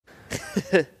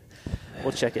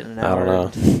We'll check it in an hour. I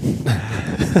don't know.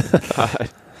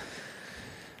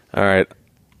 All right.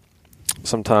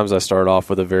 Sometimes I start off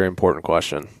with a very important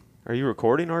question. Are you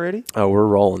recording already? Oh, we're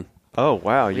rolling. Oh,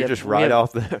 wow. You're just right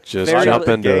off the Just Very jump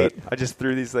into gate. it. I just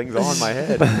threw these things on my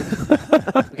head.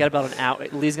 We got about an hour.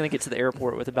 Lee's going to get to the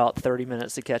airport with about 30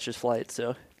 minutes to catch his flight.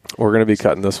 So We're going to be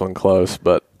cutting this one close,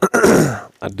 but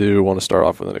I do want to start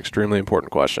off with an extremely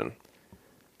important question.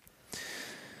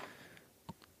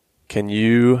 Can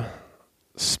you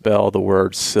spell the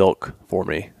word silk for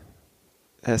me?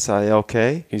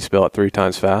 S-I-L-K? Can you spell it 3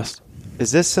 times fast?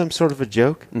 Is this some sort of a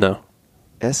joke? No.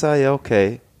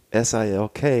 S-I-L-K,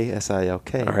 S-I-L-K,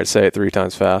 S-I-L-K. All right, say it 3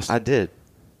 times fast. I did.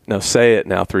 No, say it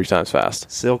now 3 times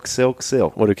fast. Silk, silk,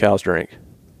 silk. What do cows drink?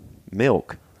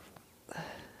 Milk.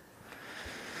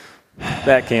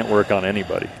 That can't work on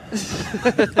anybody.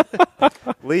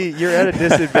 Lee, you're at a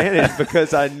disadvantage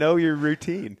because I know your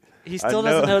routine. he still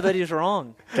doesn't know that he's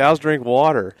wrong. Cows drink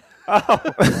water.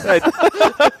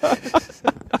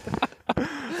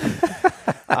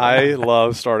 I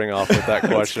love starting off with that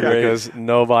question great. because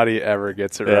nobody ever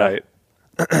gets it Yeah. right.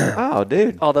 Oh,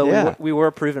 dude. Although yeah. we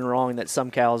were proven wrong that some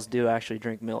cows do actually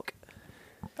drink milk.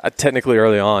 Technically,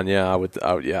 early on, yeah,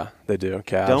 yeah, they do.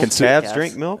 Calves. Don't Consume- calves Calves,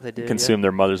 drink milk? They do. Consume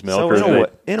their mother's milk. So or in they a way,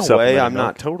 supplement I'm milk.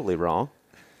 not totally wrong.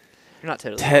 You're not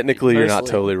totally. Technically, you're not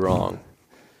Mostly. totally wrong,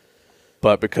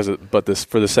 but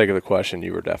for the sake of the question,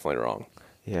 you were definitely wrong.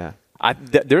 Yeah.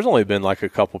 There's only been like a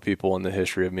couple people in the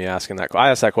history of me asking that. I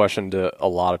asked that question to a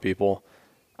lot of people.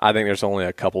 I think there's only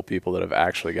a couple people that have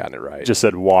actually gotten it right. Just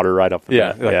said water right off the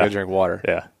yeah, bat. like they drink water.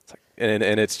 Yeah. And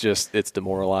it's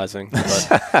demoralizing.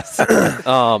 But,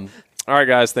 all right,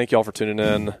 guys, thank you all for tuning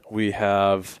in. We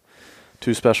have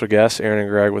 2 special guests, Aaron and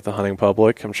Greg with the Hunting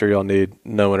Public. I'm sure y'all need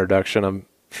no introduction. I'm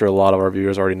sure a lot of our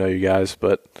viewers already know you guys,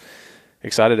 but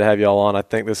excited to have y'all on. I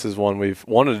think this is one we've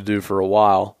wanted to do for a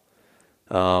while,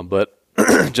 but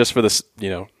just for this,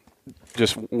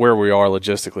 just where we are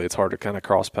logistically, it's hard to kind of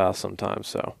cross paths sometimes.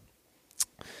 So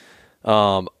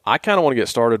I kind of want to get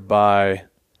started by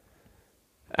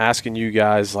asking you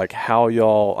guys like how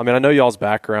y'all, I know y'all's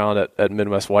background at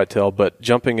Midwest Whitetail, but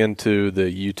jumping into the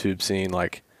YouTube scene,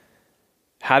 like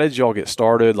how did y'all get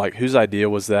started? Like whose idea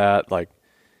was that? Like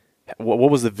what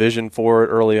was the vision for it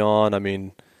early on?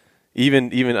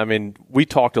 Even we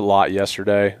talked a lot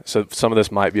yesterday, so some of this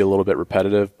might be a little bit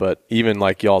repetitive, but even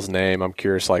like y'all's name, I'm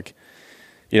curious, like,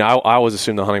 I always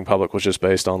assumed the Hunting Public was just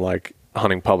based on like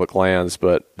hunting public lands,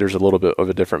 but there's a little bit of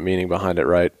a different meaning behind it,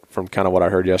 right? From kind of what I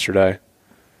heard yesterday.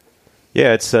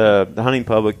 Yeah, it's the hunting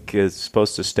public is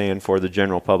supposed to stand for the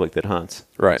general public that hunts.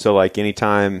 Right. So, like,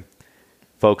 anytime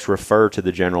folks refer to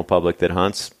the general public that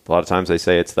hunts, a lot of times they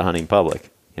say it's the hunting public,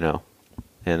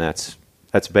 and that's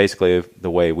basically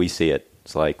the way we see it.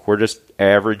 It's like we're just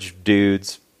average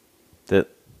dudes that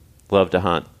love to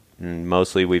hunt, and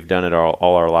mostly we've done it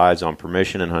all our lives on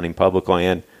permission and hunting public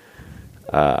land,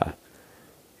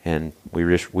 and we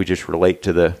just relate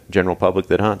to the general public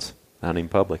that hunts, the hunting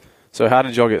public. So how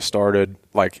did y'all get started,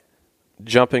 like,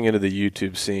 jumping into the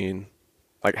YouTube scene?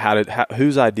 Like,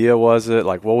 whose idea was it?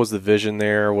 Like, what was the vision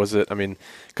there? Was it,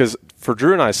 because for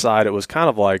Drew and I's side, it was kind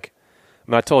of like,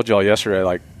 I told y'all yesterday,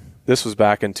 like, this was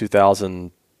back in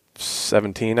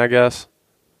 2017, I guess.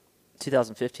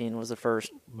 2015 was the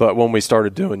first. But when we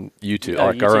started doing YouTube,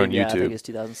 like our own yeah, I YouTube. think it's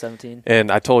 2017.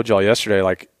 And I told y'all yesterday,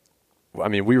 like,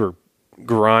 we were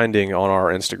grinding on our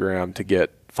Instagram to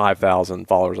get 5,000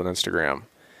 followers on Instagram.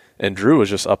 And Drew was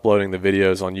just uploading the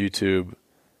videos on YouTube.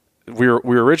 We were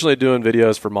originally doing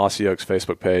videos for Mossy Oak's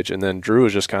Facebook page, and then Drew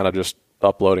was just kind of just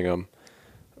uploading them.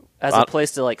 As a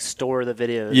place to, like, store the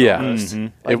videos. Yeah. Almost.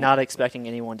 Like, not expecting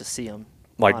anyone to see them.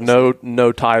 Like, honestly.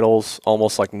 no titles,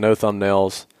 almost like no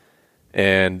thumbnails.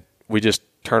 And we just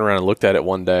turned around and looked at it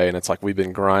one day, and it's like we've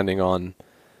been grinding on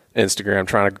Instagram,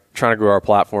 trying to grow our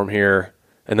platform here.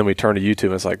 And then we turn to YouTube,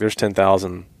 and it's like there's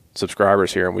 10,000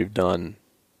 subscribers here, and we've done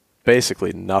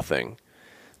basically nothing.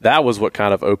 That was what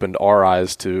kind of opened our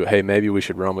eyes to, hey, maybe we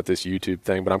should run with this YouTube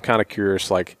thing. But I'm kind of curious,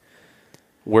 like,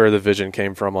 where the vision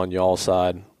came from on y'all's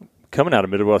side. Coming out of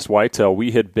Midwest Whitetail,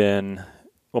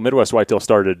 Midwest Whitetail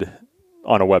started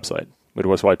on a website,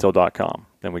 MidwestWhitetail.com.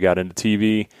 Then we got into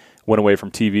TV, went away from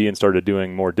TV and started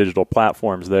doing more digital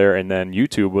platforms there. And then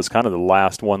YouTube was kind of the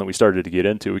last one that we started to get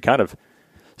into. We kind of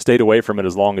stayed away from it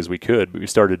as long as we could, but we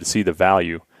started to see the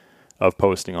value of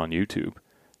posting on YouTube.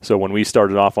 So when we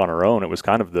started off on our own, it was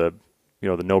kind of the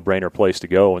no-brainer place to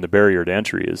go, and the barrier to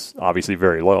entry is obviously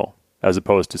very low, as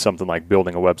opposed to something like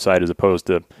building a website, as opposed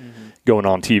to going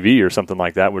on TV or something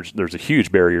like that, which there's a huge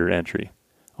barrier to entry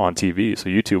on TV. So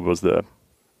YouTube was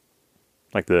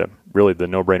really the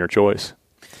no-brainer choice.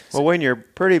 Well, when you're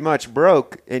pretty much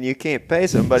broke and you can't pay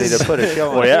somebody to put a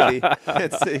show on Well, yeah.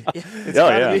 TV, it's Oh,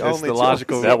 gotta yeah. be It's the It's only the choice.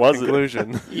 logical That was it.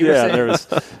 conclusion. You were Yeah, saying- there was.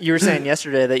 You were saying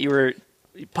yesterday that you were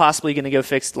possibly going to go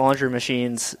fix laundry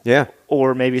machines, Yeah.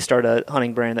 or maybe start a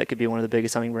hunting brand that could be one of the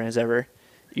biggest hunting brands ever.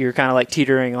 You're kind of like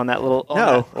teetering on that little. on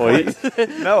No, that-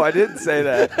 no, I didn't say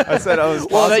that. I said I was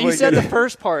Well, no, possibly you said gonna, the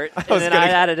first part, and was then gonna- I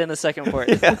added in the second part.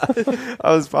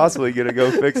 I was possibly going to go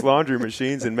fix laundry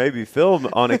machines and maybe film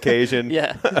on occasion.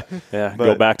 Yeah. Yeah, But-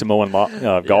 go back to mowing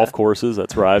golf courses.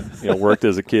 That's where I worked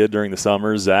as a kid during the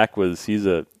summers. Zach he's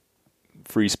a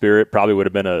free spirit. Probably would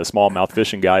have been a smallmouth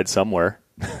fishing guide somewhere.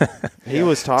 He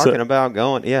was talking So- about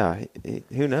going. Yeah,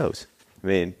 who knows? I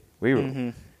mean, we were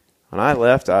when I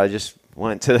left. I just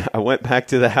I went back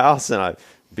to the house, and I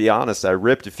be honest, I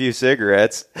ripped a few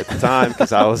cigarettes at the time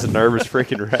because I was a nervous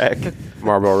freaking wreck.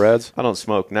 Marlboro Reds. I don't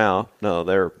smoke now. No,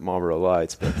 they're Marlboro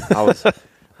Lights, but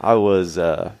I was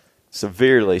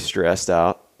severely stressed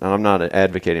out. And I'm not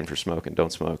advocating for smoking.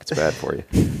 Don't smoke; it's bad for you.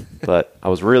 But I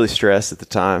was really stressed at the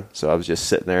time, so I was just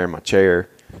sitting there in my chair.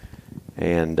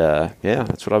 And,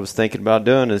 that's what I was thinking about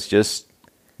doing, is just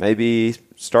maybe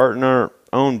starting our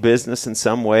own business in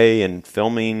some way and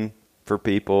filming for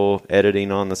people,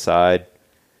 editing on the side.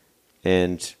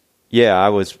 And, I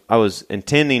was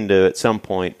intending to, at some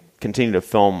point, continue to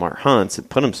film our hunts and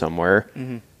put them somewhere.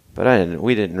 Mm-hmm. But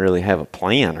we didn't really have a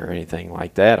plan or anything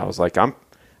like that. I was like,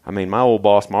 my old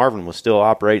boss, Marvin, was still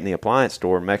operating the appliance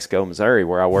store in Mexico, Missouri,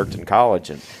 where I worked in college.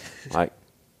 And,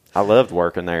 I loved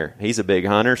working there. He's a big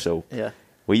hunter, so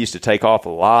we used to take off a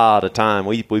lot of time.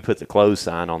 We put the close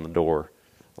sign on the door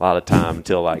a lot of time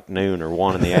until like noon or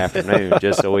 1 in the afternoon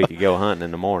just so we could go hunting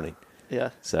in the morning. Yeah.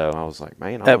 So I was like,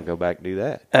 man, I'm going to go back and do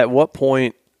that. At what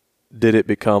point did it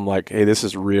become like, hey, this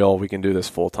is real, we can do this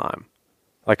full time?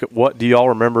 Like, what do y'all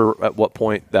remember at what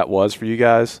point that was for you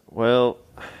guys? Well,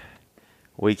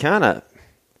 we kind of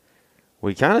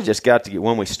just got to get,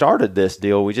 when we started this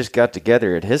deal, we just got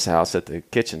together at his house at the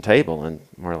kitchen table, and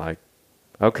we're like,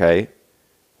 okay,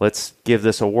 let's give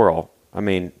this a whirl. I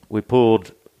mean, we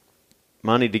pulled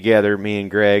money together, me and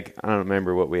Greg. I don't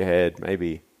remember what we had,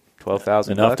 maybe $12,000.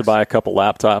 Enough to buy a couple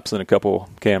laptops and a couple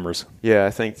cameras. Yeah,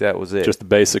 I think that was it. Just the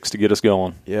basics to get us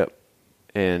going. Yep.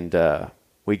 And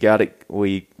we got it.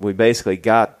 We basically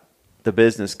got the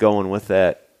business going with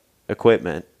that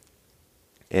equipment,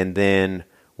 and then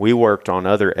we worked on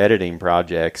other editing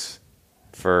projects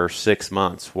for 6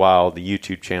 months while the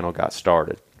YouTube channel got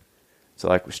started. So,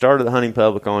 like, we started the Hunting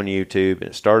Public on YouTube, and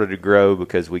it started to grow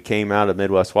because we came out of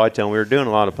Midwest Whitetail, and we were doing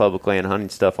a lot of public land hunting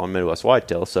stuff on Midwest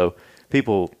Whitetail. So,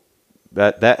 people,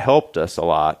 that helped us a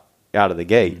lot out of the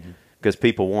gate because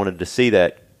people wanted to see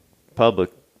that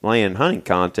public land hunting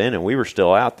content, and we were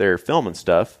still out there filming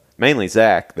stuff, mainly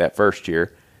Zach that first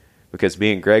year, because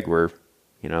me and Greg were,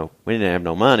 we didn't have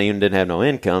no money and didn't have no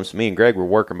income, so me and Greg were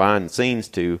working behind the scenes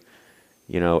to,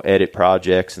 edit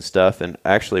projects and stuff. And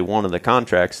actually one of the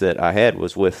contracts that I had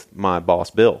was with my boss,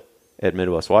 Bill, at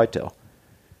Midwest Whitetail.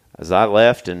 As I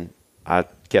left, and I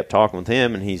kept talking with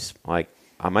him, and he's like,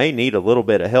 I may need a little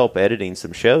bit of help editing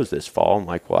some shows this fall. I'm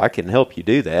like, well, I can help you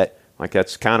do that. Like,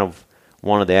 that's kind of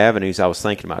one of the avenues I was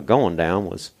thinking about going down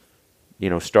was,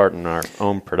 starting our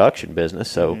own production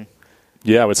business. So,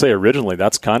 Yeah, I would say originally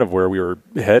that's kind of where we were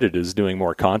headed, is doing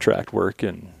more contract work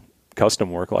and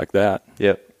custom work like that.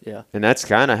 yep. Yeah. And that's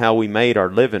kind of how we made our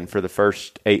living for the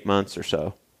first 8 months or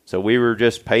so. So we were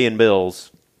just paying bills,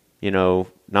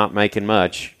 not making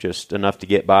much, just enough to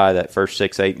get by that first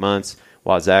 6-8 months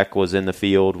while Zach was in the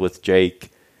field with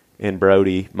Jake and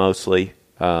Brody mostly,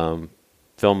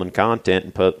 filming content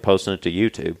and posting it to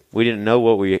YouTube. We didn't know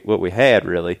what we had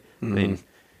really. I mean,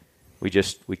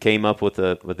 we came up with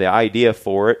the idea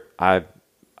for it. I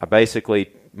basically,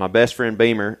 my best friend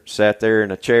Beamer sat there in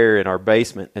a chair in our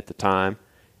basement at the time,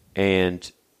 and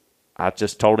I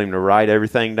just told him to write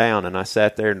everything down, and I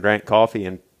sat there and drank coffee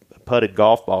and putted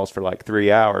golf balls for like 3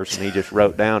 hours, and he just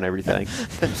wrote down everything.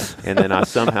 And then I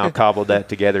somehow cobbled that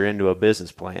together into a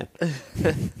business plan.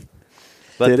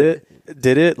 But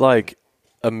Did it like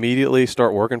immediately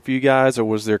start working for you guys, or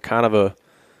was there kind of a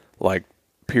like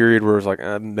period where it was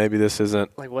like maybe this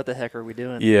isn't Like, what the heck are we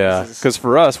doing? Yeah, This is- because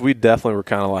for us, we definitely were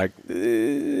kind of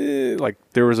like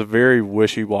there was a very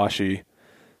wishy-washy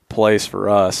place for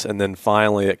us, and then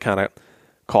finally it kind of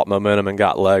caught momentum and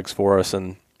got legs for us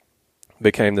and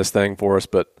became this thing for us.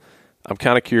 But I'm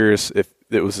kind of curious if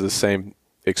it was the same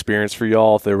experience for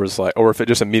y'all, if there was like, or if it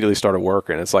just immediately started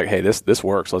working. It's like, hey, this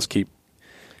works. Let's keep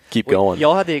going.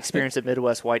 Y'all had the experience at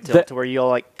Midwest Whitetail That- to where y'all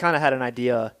like kind of had an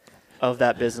idea of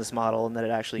that business model and that it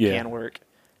actually Yeah. can work.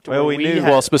 To Well, where we knew- had-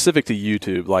 well, specific to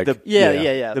YouTube, like The-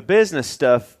 yeah. the business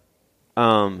stuff,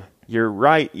 you're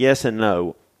right. Yes and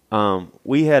no.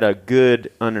 We had a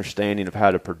good understanding of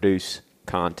how to produce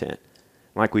content.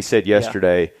 Like we said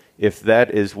yesterday, if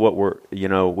that is what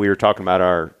we were talking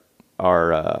about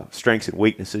our strengths and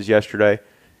weaknesses yesterday.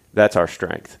 That's our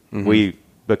strength. Mm-hmm.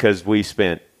 Because we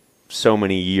spent so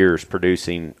many years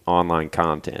producing online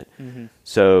content. Mm-hmm.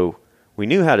 So we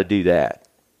knew how to do that.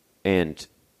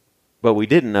 But we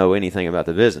didn't know anything about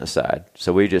the business side.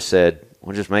 So we just said,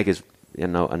 we'll just make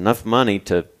enough money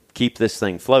to keep this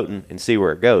thing floating and see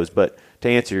where it goes. But to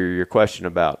answer your question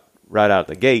about right out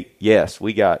the gate, yes,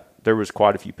 there was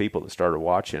quite a few people that started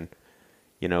watching.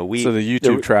 So the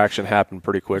YouTube traction happened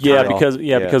pretty quick. Yeah, because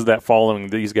of that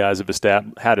following these guys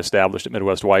had established at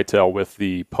Midwest Whitetail with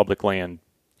the public land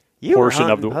portion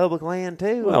of the public land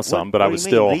too. Well, but I was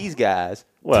still these guys.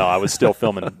 Well, I was still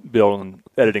filming, building,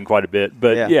 editing quite a bit.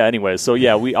 But anyway, so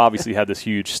we obviously had this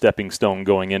huge stepping stone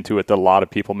going into it that a lot of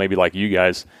people, maybe like you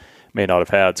guys, may not have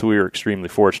had. So we were extremely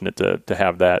fortunate to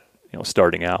have that,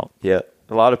 starting out. Yeah,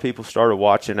 a lot of people started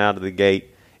watching out of the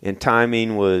gate, and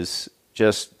timing was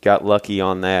just got lucky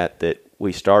on that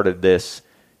we started this,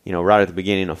 right at the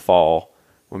beginning of fall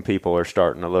when people are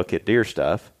starting to look at deer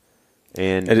stuff.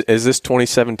 And is this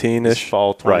 2017-ish?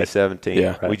 Fall 2017. Right.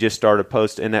 Yeah, right. We just started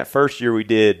posting. And that first year we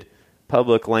did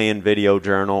public land video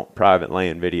journal, private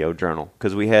land video journal,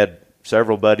 because we had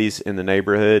several buddies in the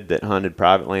neighborhood that hunted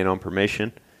private land on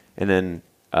permission, and then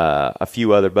a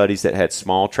few other buddies that had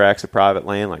small tracts of private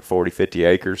land, like 40, 50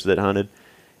 acres that hunted.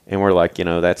 And we're like,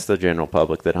 that's the general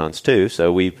public that hunts too.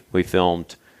 So we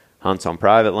filmed hunts on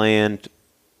private land,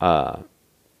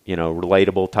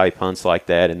 relatable type hunts like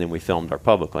that, and then we filmed our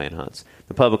public land hunts.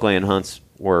 The public land hunts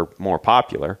were more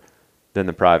popular than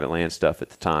the private land stuff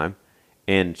at the time.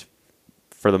 And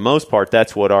for the most part,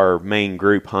 that's what our main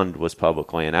group hunted, was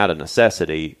public land out of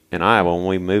necessity. In Iowa, when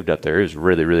we moved up there, it was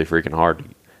really, really freaking hard to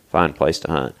find a place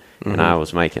to hunt. Mm-hmm. And I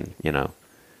was making,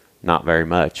 not very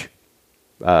much.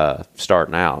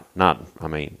 Starting out, not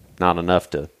enough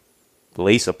to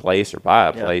lease a place or buy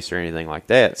a place or anything like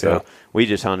that. So we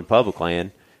just hunted public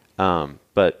land.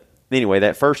 But anyway,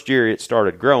 that first year it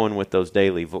started growing with those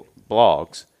daily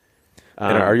vlogs.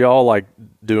 And are y'all like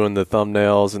doing the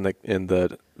thumbnails and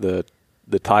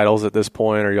the titles at this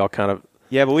point? Or y'all kind of?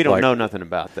 Yeah, but we don't know nothing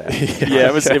about that.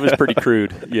 It was pretty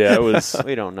crude. Yeah, it was.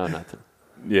 We don't know nothing.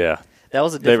 Yeah, that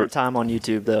was a different time on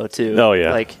YouTube though too. Oh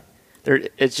yeah,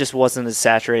 it just wasn't as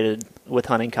saturated with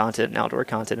hunting content and outdoor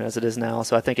content as it is now.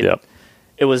 So I think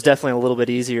it was definitely a little bit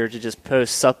easier to just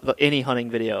post any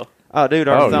hunting video. Oh, dude,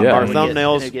 our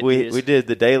thumbnails, we did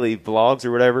the daily vlogs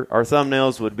or whatever. Our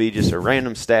thumbnails would be just a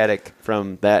random static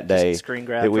from that day screen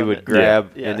grab that we would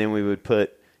grab, and then we would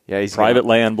put private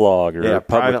land blog or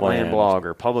private land blog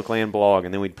or public land blog,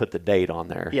 and then we'd put the date on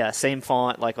there. Yeah, same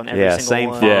font like on every single same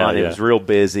one. font. It was real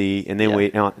busy, and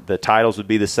then the titles would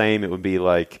be the same. It would be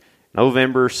like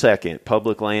November 2nd,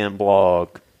 public land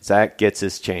blog, Zach gets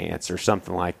his chance, or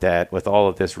something like that, with all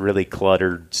of this really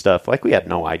cluttered stuff. Like we had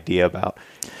no idea about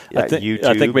YouTube.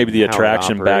 I think maybe the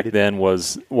attraction back then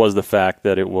was the fact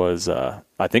that it was.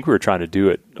 I think we were trying to do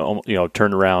it,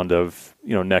 turnaround of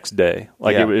next day.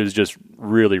 It was just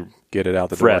really get it out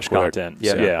the fresh door content.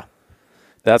 Yeah,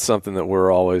 that's something that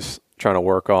we're always trying to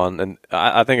work on, and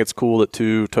I think it's cool that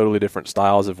two totally different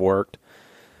styles have worked,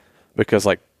 because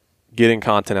getting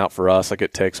content out for us,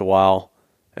 it takes a while,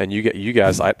 and you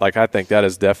guys, I think that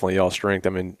is definitely y'all's strength. I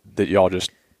mean, that y'all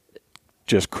just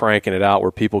cranking it out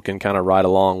where people can kind of ride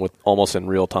along with almost in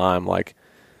real time,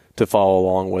 to follow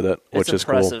along with it, which is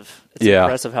impressive. Cool. It's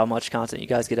impressive how much content you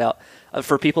guys get out.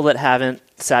 For people that haven't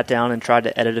sat down and tried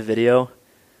to edit a video,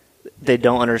 they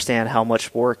don't understand how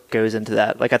much work goes into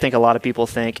that. I think a lot of people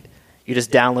think you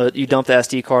just dump the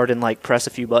SD card and press a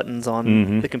few buttons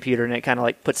on the computer and it kind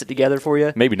of puts it together for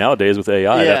you. Maybe nowadays with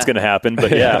AI that's going to happen,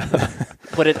 but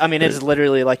But it's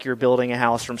literally like you're building a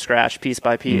house from scratch, piece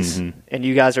by piece, and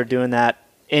you guys are doing that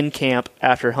in camp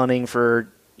after hunting for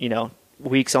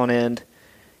weeks on end.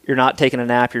 You're not taking a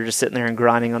nap. You're just sitting there and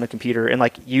grinding on a computer, and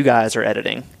you guys are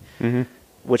editing,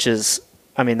 which is,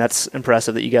 that's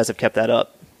impressive that you guys have kept that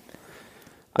up.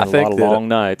 I think a lot of long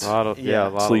nights, a lot of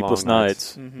sleepless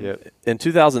nights. Mm-hmm. Yep. In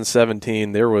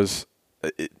 2017, there was,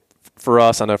 for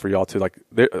us, I know for y'all too,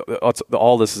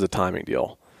 all this is a timing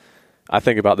deal. I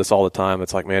think about this all the time.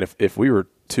 It's man, if we were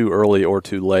too early or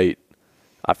too late,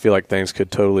 I feel like things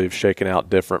could totally have shaken out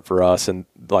different for us. And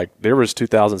there was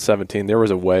 2017, there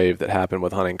was a wave that happened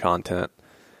with hunting content.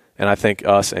 And I think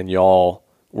us and y'all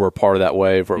were part of that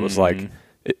wave where it was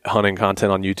hunting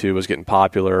content on YouTube was getting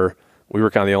popular. We were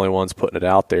kind of the only ones putting it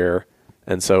out there.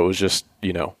 And so it was just,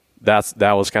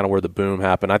 that was kind of where the boom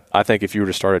happened. I think if you were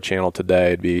to start a channel today,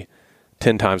 it'd be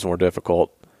 10 times more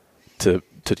difficult to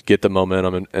get the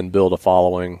momentum and build a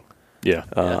following.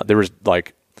 Yeah. There was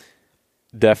like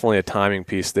definitely a timing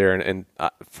piece there, and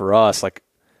for us, like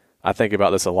I think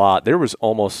about this a lot. There was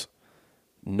almost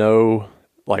no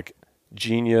like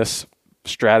genius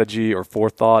strategy or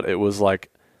forethought. It was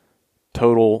like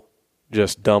total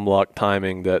just dumb luck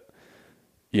timing that,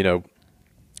 you know,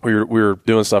 we were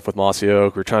doing stuff with Mossy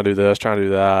Oak. We were trying to do this, trying to do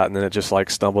that, and then it just like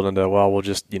stumbled into, well, we'll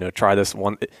just, you know, try this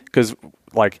one. Because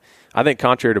like I think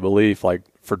contrary to belief, like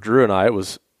for Drew and I, it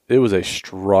was a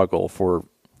struggle for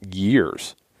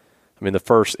years. I mean, the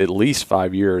first at least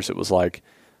 5 years, it was like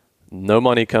no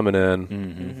money coming in.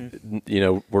 Mm-hmm. You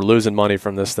know, we're losing money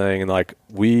from this thing, and like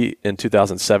in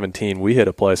 2017, we hit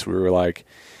a place where we were like,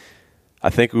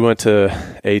 I think we went to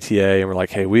ATA and we're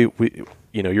like, hey, we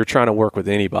you know, you're trying to work with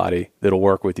anybody that'll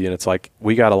work with you, and it's like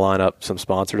we got to line up some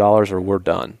sponsor dollars or we're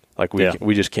done. Like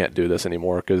we just can't do this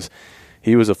anymore, because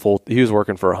he was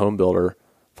working for a home builder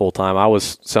full time. I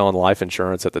was selling life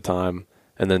insurance at the time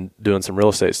and then doing some real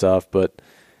estate stuff, but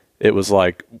it was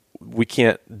like we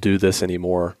can't do this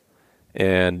anymore,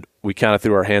 and we kind of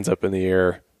threw our hands up in the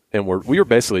air. And we were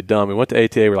basically done. We went to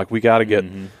ATA. We're like, we got to get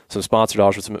some sponsor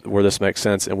dollars where this makes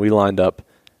sense. And we lined up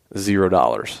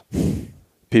 $0.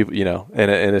 People, you know, and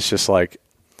it's just like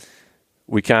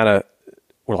we're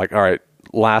like, all right,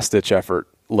 last ditch effort.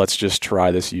 Let's just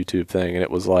try this YouTube thing. And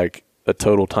it was like a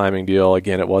total timing deal.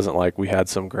 Again, it wasn't like we had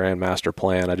some grand master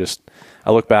plan.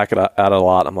 I look back at it a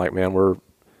lot. I'm like, man, we're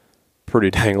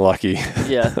pretty dang lucky.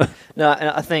 Yeah. No, and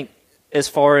I think as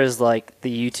far as like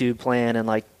the YouTube plan and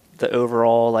like the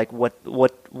overall, like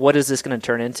what is this going to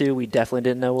turn into? We definitely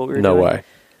didn't know what we were doing. No way.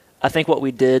 I think what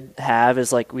we did have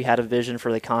is like we had a vision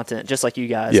for the content, just like you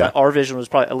guys. Yeah. Like, our vision was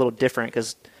probably a little different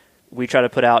because we try to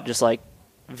put out just like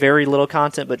very little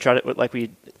content, but try to like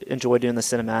we enjoy doing the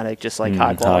cinematic, just like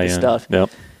high quality stuff. Yep.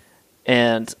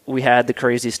 And we had the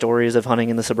crazy stories of hunting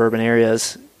in the suburban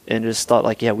areas, and just thought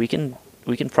like, yeah, we can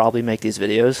probably make these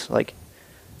videos. Like,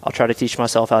 I'll try to teach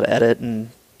myself how to edit and,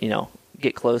 you know,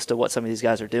 get close to what some of these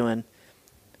guys are doing.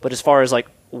 But as far as like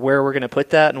where we're going to put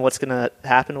that and what's going to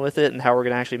happen with it and how we're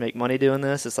going to actually make money doing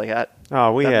this, it's like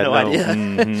we had no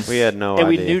idea. We had no and idea.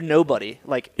 we knew nobody.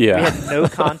 Like, Yeah. we had no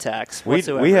contacts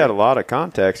whatsoever. We had a lot of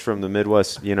contacts from the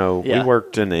Midwest. You know, Yeah. we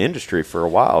worked in the industry for a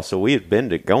while, so we had been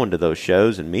going to those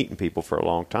shows and meeting people for a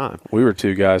long time. We were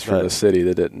two guys from But- the city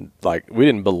that we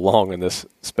didn't belong in this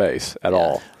space at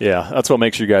all. Yeah, that's what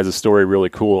makes you guys' story really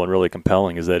cool and really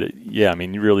compelling is that, I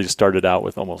mean, you really just started out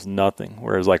with almost nothing,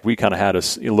 whereas like we kind of had a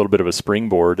little bit of a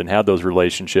springboard and had those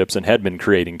relationships and had been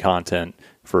creating content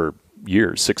for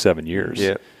years, 6-7 years.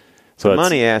 Yeah. So The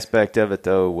money aspect of it,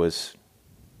 though, was,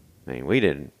 I mean, we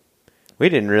didn't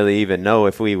really even know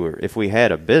if we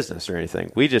had a business or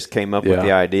anything. We just came up with Yeah.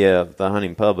 the idea of the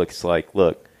hunting public. It's like,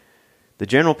 look, the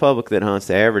general public that hunts,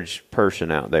 the average person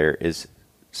out there, is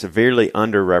severely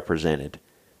underrepresented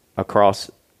across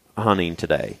hunting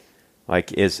today.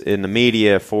 Like, is in the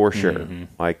media for sure. Mm-hmm.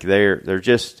 Like they're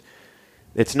just,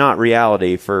 it's not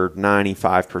reality for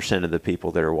 95% of the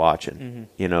people that are watching. Mm-hmm.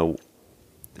 You know,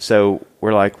 so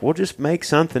we're like, we'll just make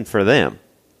something for them.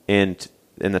 And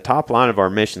in the top line of our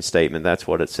mission statement, that's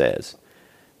what it says.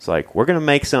 It's like, we're going to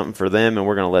make something for them, and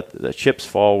we're going to let the chips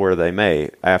fall where they may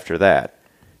after that.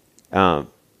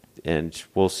 And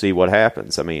we'll see what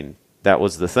happens. I mean, that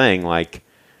was the thing. Like,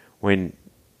 when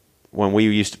we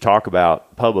used to talk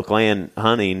about public land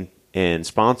hunting and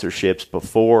sponsorships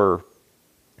before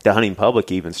the hunting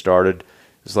public even started,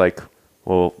 it's like,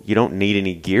 well, you don't need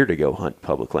any gear to go hunt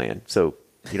public land. So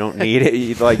you don't need it.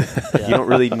 You don't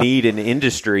really need an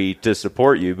industry to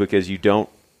support you because you don't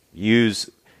use,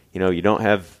 you don't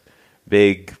have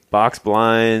big box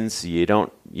blinds. You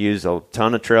don't use a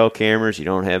ton of trail cameras. You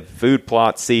don't have food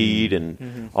plot seed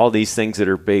and all these things that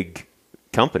are big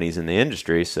companies in the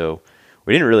industry. So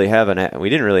we didn't really have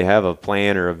a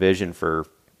plan or a vision for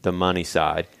the money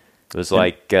side. It was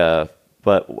like,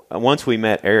 but once we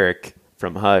met Eric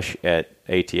from Hush at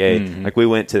ATA, like we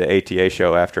went to the ATA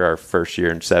show after our first year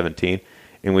in 2017,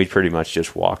 and we pretty much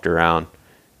just walked around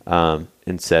and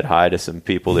said hi to some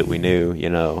people that we knew,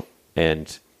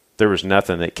 and there was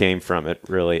nothing that came from it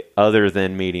really other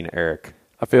than meeting Eric.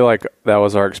 I feel like that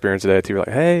was our experience today too. We're like,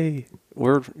 hey,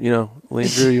 we're, Lee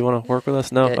and Drew, you want to work with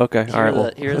us? No? Yeah, Okay. All right.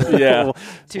 Well, here are the Yeah.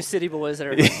 two city boys that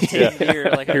are taking beer.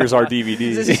 Like, Here's our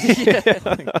DVDs.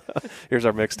 here's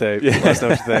our mixtape. Let us know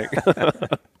what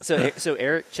you think. So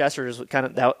Eric Chester's kind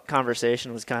of, that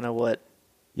conversation was kind of what.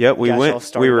 Yep, we Guys all went.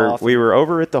 started off. We were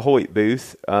over at the Hoyt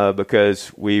booth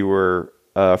because we were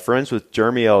friends with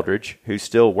Jeremy Eldridge, who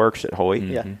still works at Hoyt.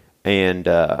 Yeah. And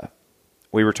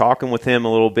we were talking with him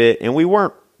a little bit, and we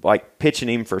weren't like pitching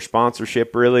him for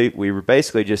sponsorship. Really, we were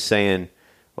basically just saying,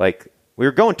 like, we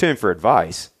were going to him for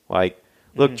advice. Like,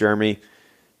 look, Jeremy,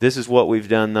 this is what we've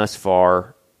done thus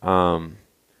far. What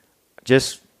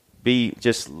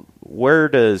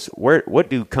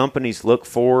do companies look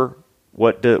for?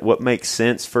 What makes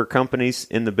sense for companies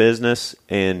in the business?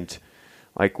 And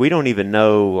like, we don't even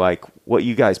know like what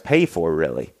you guys pay for,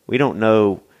 really. We don't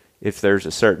know if there's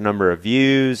a certain number of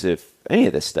views, if any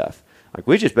of this stuff. Like,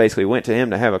 we just basically went to him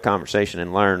to have a conversation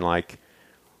and learn, like,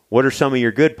 what are some of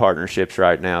your good partnerships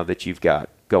right now that you've got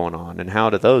going on, and how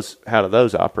do those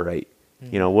operate?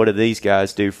 You know, what do these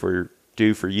guys do for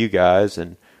you guys,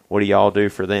 and what do y'all do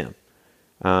for them?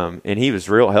 And he was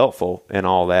real helpful in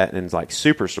all that, and like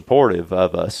super supportive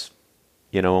of us,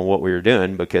 you know, and what we were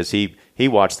doing, because he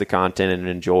watched the content and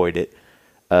enjoyed it.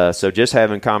 So just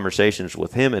having conversations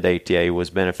with him at ATA was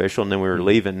beneficial. And then we were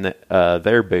leaving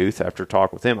their booth after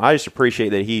talk with him. I just appreciate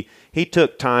that he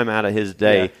took time out of his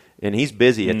day, and he's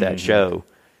busy at that show.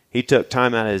 He took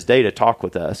time out of his day to talk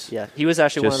with us. Yeah, he was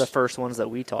actually one of the first ones that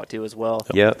we talked to as well.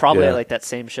 Yeah, probably at like that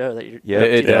same show that you're. Yeah,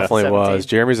 it definitely was.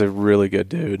 Jeremy's a really good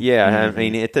dude. Yeah, I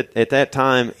mean, at that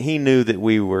time, he knew that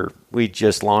we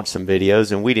just launched some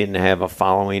videos, and we didn't have a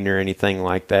following or anything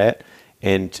like that.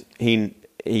 And he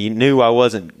knew I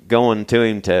wasn't going to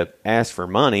him to ask for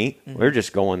money. We're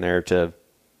just going there to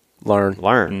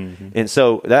learn. And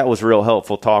so that was real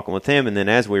helpful talking with him. And then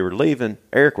as we were leaving,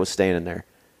 Eric was standing there.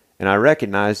 And I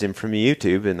recognized him from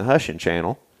YouTube in the Hushin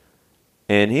channel.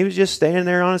 And he was just standing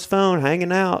there on his phone,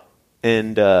 hanging out.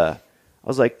 And I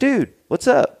was like, dude, what's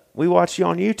up? We watched you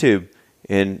on YouTube.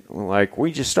 And like,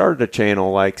 we just started a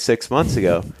channel like 6 months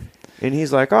ago. And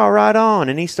he's like, oh, right on.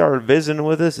 And he started visiting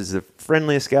with us. He's the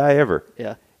friendliest guy ever.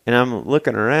 Yeah. And I'm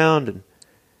looking around and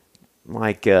I'm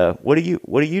like, what are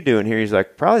you doing here? He's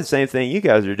like, probably the same thing you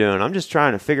guys are doing. I'm just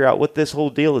trying to figure out what this whole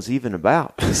deal is even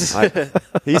about. He's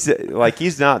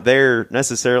not there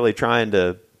necessarily trying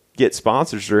to get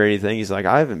sponsors or anything. He's like,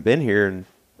 I haven't been here in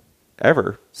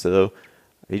ever. So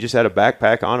he just had a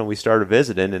backpack on, and we started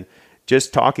visiting and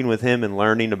just talking with him and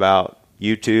learning about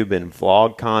YouTube and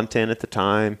vlog content at the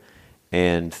time,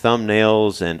 and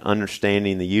thumbnails, and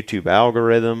understanding the YouTube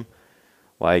algorithm.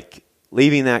 Like,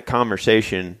 leaving that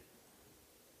conversation,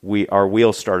 our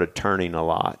wheels started turning a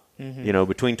lot. You know,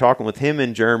 between talking with him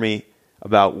and Jeremy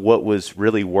about what was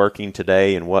really working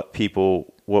today and what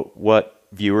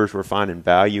viewers were finding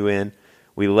value in,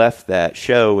 we left that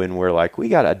show and we're like, we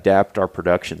got to adapt our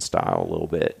production style a little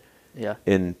bit. Yeah.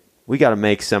 And we got to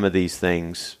make some of these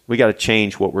things, we got to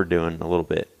change what we're doing a little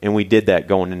bit. And we did that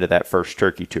going into that first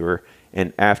turkey tour.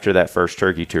 And after that first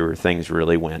turkey tour, things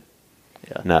really went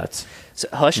nuts. So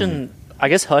Hushin, I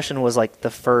guess Hushin was like the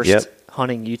first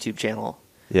hunting YouTube channel.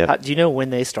 Yeah. Do you know when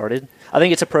they started? I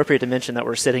think it's appropriate to mention that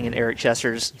we're sitting in Eric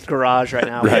Chester's garage right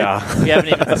now. Yeah. We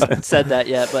haven't even said that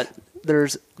yet, but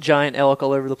there's giant elk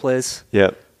all over the place.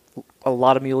 Yep. A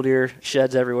lot of mule deer,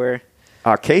 sheds everywhere.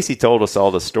 Casey told us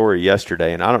all the story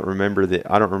yesterday, and I don't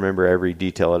remember every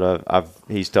detail of it.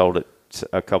 He's told it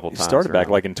a couple times. It started back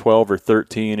like in 12 or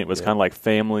 13. It was kind of like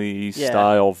family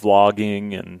style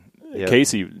vlogging, and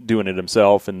Casey doing it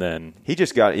himself, and then he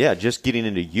just getting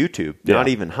into YouTube, not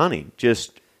even hunting.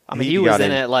 He was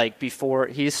in it like before.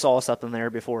 He saw something there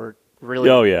before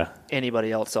really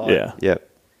anybody else saw it.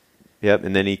 Yep.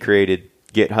 And then he created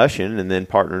Get Hushin, and then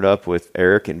partnered up with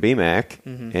Eric and BMAC,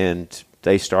 and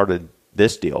they started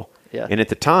this deal. Yeah. And at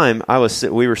the time,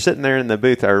 we were sitting there in the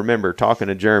booth. I remember talking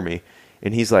to Jeremy,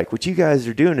 and he's like, "What you guys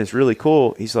are doing is really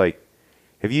cool." He's like,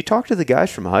 "Have you talked to the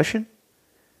guys from Hushin?"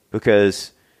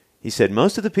 Because he said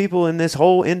most of the people in this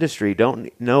whole industry don't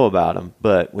know about them,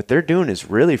 but what they're doing is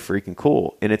really freaking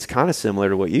cool, and it's kind of similar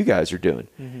to what you guys are doing.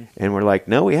 And we're like,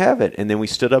 "No, we haven't." And then we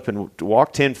stood up and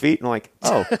walked 10 feet, and like,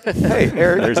 "Oh, hey,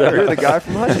 Eric, you're the guy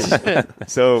from Hushin."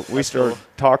 So we started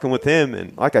talking with him,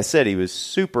 and like I said, he was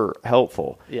super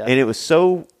helpful. Yeah. And it was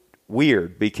so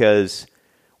weird because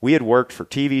we had worked for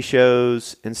TV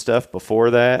shows and stuff before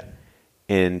that,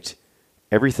 and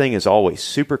everything is always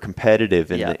super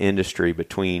competitive in the industry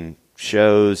between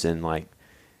shows, and like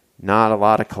not a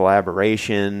lot of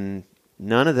collaboration.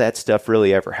 None of that stuff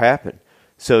really ever happened.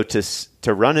 So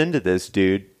to run into this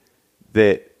dude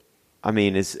that, I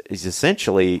mean, is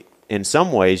essentially in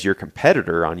some ways your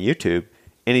competitor on YouTube,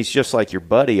 and he's just like your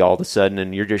buddy all of a sudden,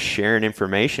 and you're just sharing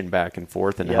information back and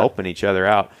forth and helping each other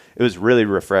out. It was really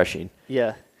refreshing.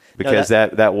 Yeah. Because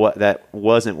that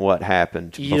wasn't what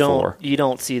happened before. You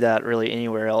don't see that really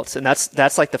anywhere else, and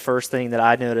that's like the first thing that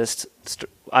I noticed.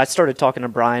 I started talking to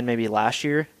Brian maybe last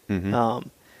year, and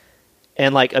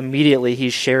like immediately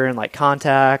he's sharing like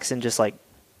contacts and just like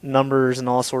numbers and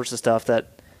all sorts of stuff that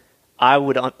I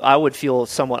would feel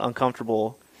somewhat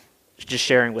uncomfortable just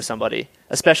sharing with somebody,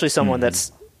 especially someone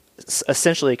that's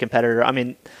essentially a competitor. I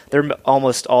mean, they're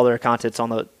almost all their content's on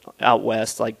the out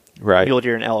west, like mule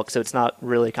deer and elk, so it's not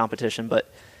really competition,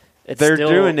 but they're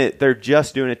doing it. They're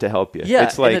just doing it to help you. Yeah,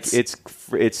 it's like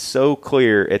it's so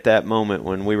clear at that moment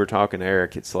when we were talking to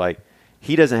Eric. It's like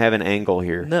he doesn't have an angle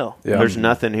here. No, there's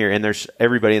nothing here, and there's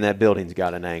everybody in that building's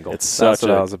got an angle. It's such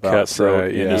a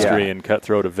cutthroat industry and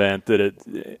cutthroat event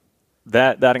that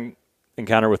that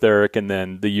encounter with Eric, and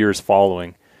then the years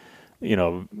following. You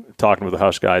know, talking with the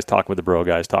Hush guys, talking with the Bro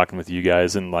guys, talking with you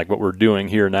guys, and like what we're doing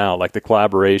here now, like the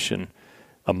collaboration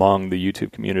among the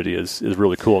YouTube community is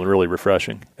really cool and really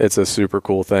refreshing. It's a super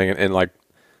cool thing. And like,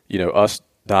 you know, us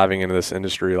diving into this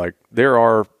industry, like there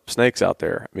are snakes out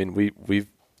there. I mean, we've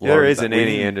there is in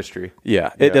any industry.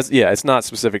 Yeah, it does. Yeah, it's not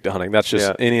specific to hunting. That's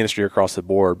just any industry across the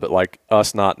board. But like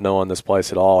us not knowing this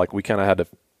place at all, like we kind of had to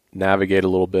navigate a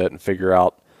little bit and figure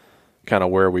out kind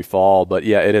of where we fall. But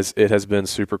yeah, it has been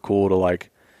super cool to like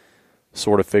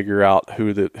sort of figure out who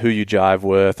you jive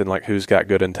with and like who's got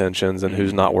good intentions and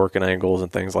who's not working angles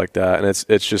and things like that. And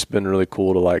it's just been really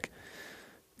cool to like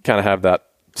kind of have that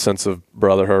sense of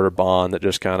brotherhood or bond that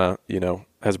just kind of, you know,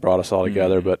 has brought us all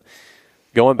together. But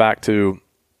going back to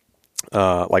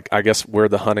like I guess where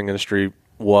the hunting industry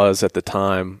was at the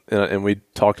time, and we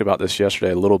talked about this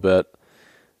yesterday a little bit,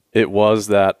 it was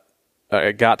that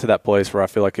it got to that place where I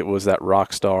feel like it was that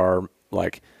rock star,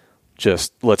 like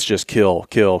let's just kill,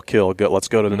 let's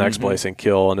go to the next place and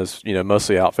kill. And as you know,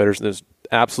 mostly outfitters. There's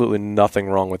absolutely nothing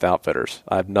wrong with outfitters.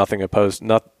 I have nothing opposed,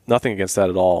 nothing against that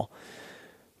at all.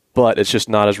 But it's just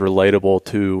not as relatable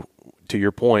to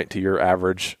your point, to your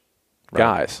average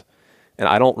guys. And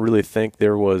I don't really think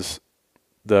there was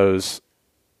those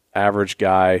average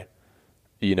guy,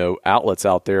 you know, outlets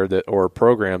out there or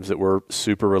programs that were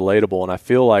super relatable. And I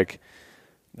feel like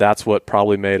that's what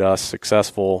probably made us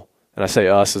successful. And I say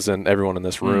us as in everyone in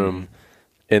this room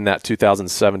in that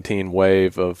 2017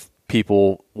 wave of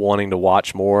people wanting to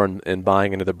watch more and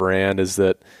buying into the brand, is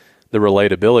that the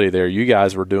relatability there. You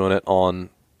guys were doing it on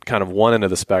kind of one end of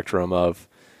the spectrum of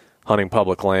hunting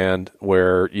public land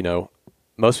where, you know,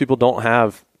 most people don't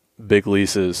have big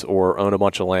leases or own a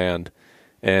bunch of land.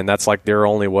 And that's like their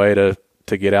only way to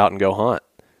get out and go hunt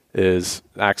is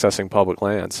accessing public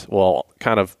lands. Well,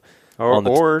 kind of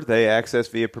or they access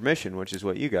via permission, which is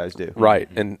what you guys do. Right.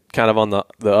 And kind of on the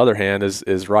other hand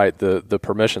is right, the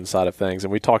permission side of things.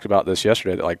 And we talked about this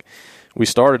yesterday, that like we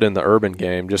started in the urban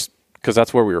game just because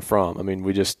that's where we were from. I mean,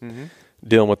 we just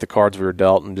dealing with the cards we were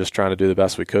dealt and just trying to do the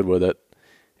best we could with it.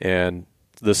 And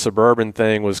the suburban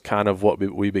thing was kind of what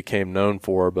we became known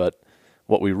for, but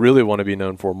what we really want to be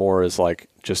known for more is like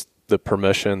just the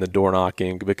permission, the door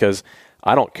knocking, because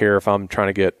I don't care if I'm trying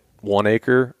to get 1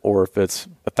 acre or if it's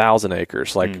 1,000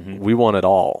 acres. Like we want it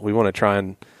all. We want to try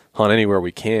and hunt anywhere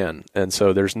we can. And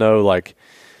so there's no like,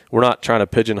 we're not trying to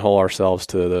pigeonhole ourselves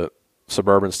to the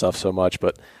suburban stuff so much,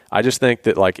 but I just think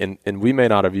that like, and we may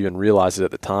not have even realized it at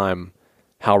the time,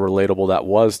 how relatable that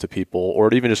was to people, or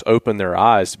it even just opened their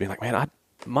eyes to be like, man,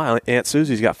 my Aunt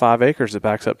Susie's got 5 acres that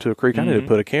backs up to a creek. I need to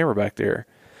put a camera back there,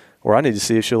 or I need to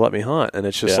see if she'll let me hunt. And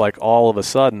it's just like all of a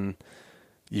sudden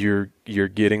you're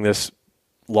getting this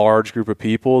large group of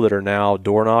people that are now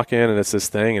door knocking, and it's this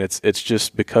thing, and it's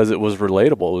just because it was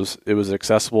relatable. It was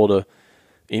accessible to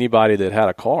anybody that had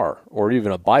a car or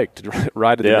even a bike to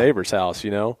ride to the neighbor's house, you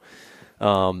know?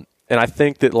 And I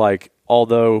think that like,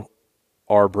 although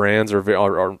our brands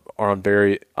are on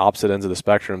very opposite ends of the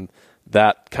spectrum,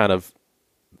 that kind of,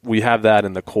 we have that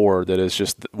in the core that is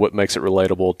just what makes it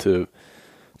relatable to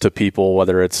people,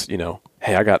 whether it's, you know,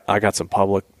 hey, I got some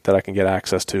public that I can get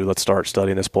access to. Let's start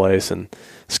studying this place and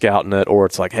scouting it. Or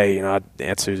it's like, hey, you know,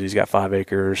 Aunt Susie's got 5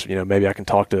 acres. You know, maybe I can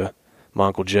talk to my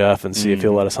Uncle Jeff and see if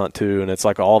he'll let us hunt too. And it's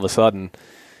like all of a sudden,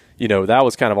 you know, that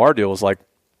was kind of our deal, was like,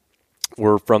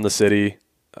 we're from the city.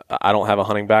 I don't have a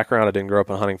hunting background. I didn't grow up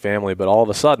in a hunting family. But all of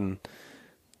a sudden,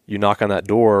 you knock on that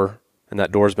door and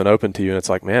that door's been open to you. And it's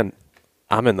like, man,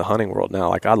 I'm in the hunting world now.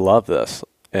 Like, I love this.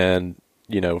 And,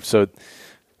 you know, so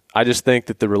I just think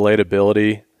that the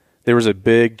relatability, there was a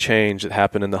big change that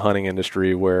happened in the hunting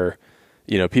industry where,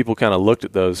 you know, people kind of looked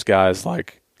at those guys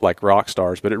like rock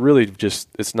stars, but it really just,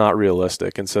 it's not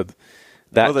realistic. And so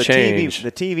that change.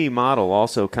 The TV model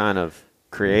also kind of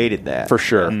created that. For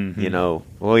sure. You know,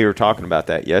 well, we were talking about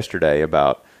that yesterday,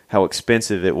 about how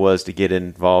expensive it was to get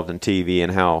involved in TV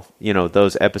and how, you know,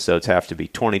 those episodes have to be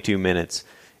 22 minutes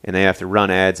and they have to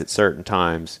run ads at certain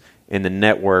times, and the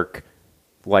network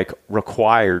like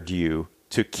required you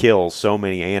to kill so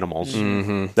many animals.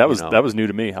 That was new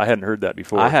to me. I hadn't heard that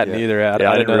before. I hadn't either. I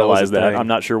didn't know realize that. thing. I'm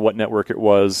not sure what network it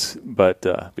was, but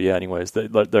yeah. Anyways,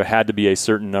 there had to be a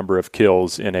certain number of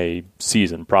kills in a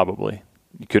season. Probably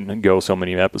you couldn't go so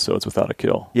many episodes without a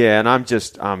kill. Yeah, and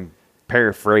I'm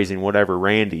paraphrasing whatever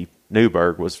Randy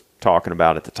Newberg was talking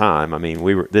about at the time. I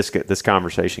mean, this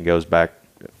conversation goes back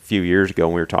a few years ago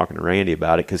when we were talking to Randy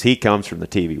about it, because he comes from the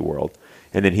TV world,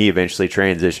 and then he eventually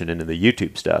transitioned into the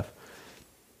YouTube stuff.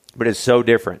 But it's so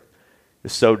different.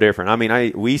 It's so different. I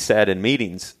mean, we sat in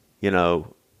meetings,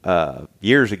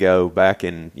 years ago, back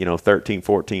in 13,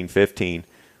 14, 15,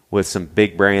 with some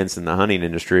big brands in the hunting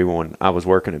industry when I was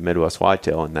working at Midwest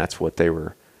Whitetail, and that's what they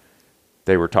were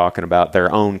talking about,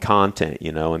 their own content,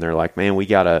 and they're like, man, we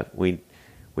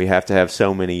have to have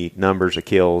so many numbers of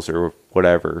kills or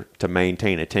whatever to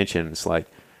maintain attention. It's like,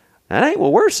 that ain't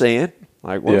what we're seeing.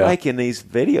 Like, we're making these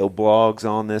video blogs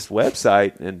on this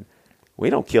website, and we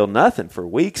don't kill nothing for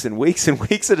weeks and weeks and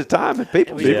weeks at a time, and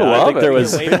people love it. There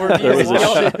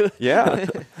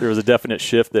was a definite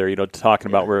shift there, talking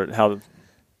about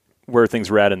where things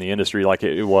were at in the industry. Like,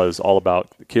 it was all about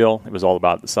the kill. It was all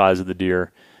about the size of the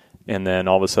deer. And then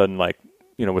all of a sudden,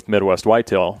 with Midwest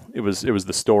Whitetail, it was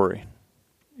the story.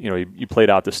 You played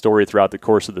out the story throughout the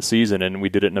course of the season, and we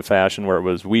did it in a fashion where it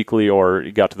was weekly, or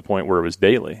it got to the point where it was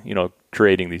daily,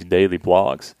 creating these daily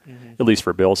blogs, at least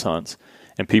for Bill's hunts.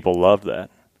 And people loved that,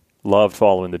 loved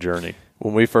following the journey.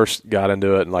 When we first got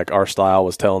into it, and our style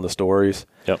was telling the stories,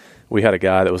 we had a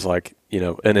guy that was an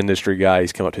industry guy.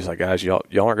 He's come up to us like, guys, y'all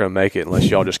aren't going to make it unless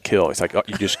y'all just kill. He's like, oh,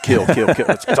 you just kill.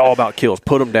 It's all about kills.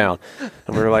 Put them down.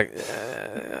 And we were like,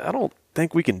 I don't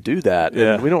think we can do that.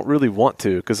 Yeah. And we don't really want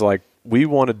to, because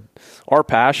our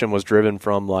passion was driven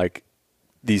from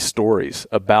these stories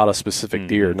about a specific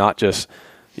deer, not just,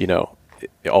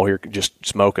 here, just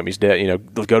smoke him. He's dead.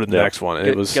 Let's go to the next one.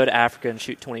 And go to Africa and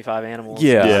shoot 25 animals.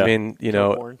 Yeah. I mean,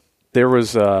 there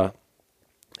was,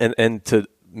 and to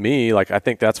me, I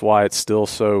think that's why it's still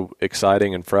so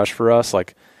exciting and fresh for us.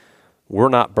 We're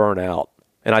not burnt out.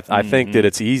 And I think that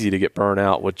it's easy to get burnt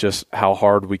out with just how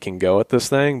hard we can go at this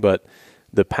thing. But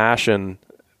the passion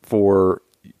for,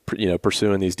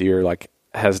 pursuing these deer,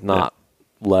 has not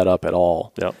let up at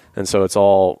all. Yep. And so it's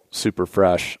all super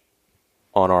fresh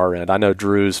on our end. I know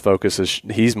Drew's focus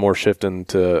he's more shifting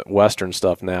to Western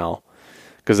stuff now,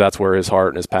 because that's where his heart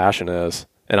and his passion is.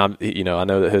 And I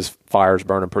know that his fire's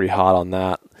burning pretty hot on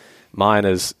that. Mine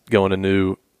is going to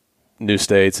new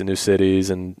states and new cities,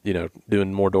 and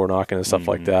doing more door knocking and stuff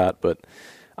like that. But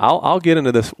I'll get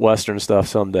into this Western stuff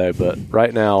someday. But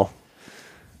right now,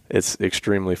 it's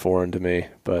extremely foreign to me.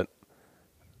 But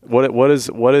what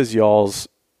is y'all's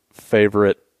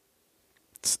favorite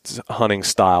hunting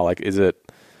style? Is it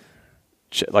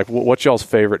what's y'all's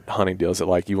favorite hunting deal? Is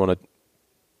it you want to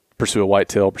pursue a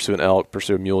whitetail, pursue an elk,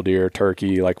 pursue a mule deer,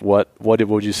 turkey? What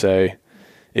would you say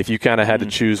if you kind of had to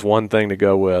choose one thing to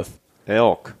go with?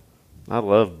 Elk. I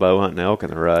love bow hunting elk in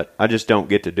the rut. I just don't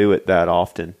get to do it that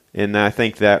often, and I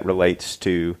think that relates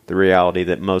to the reality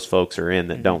that most folks are in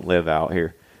that don't live out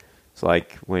here. It's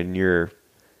like when you're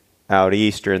out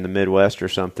east or in the Midwest or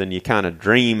something, you kind of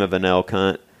dream of an elk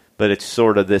hunt, but it's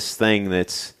sort of this thing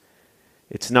that's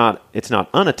it's not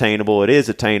unattainable. It is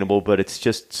attainable, but it's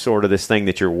just sort of this thing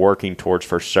that you're working towards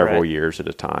for several years at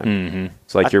a time.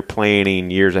 It's like you're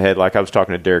planning years ahead. Like I was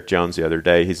talking to Derek Jones the other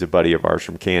day. He's a buddy of ours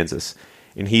from Kansas,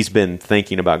 and he's been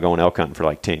thinking about going elk hunting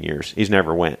for 10 years. He's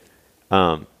never went,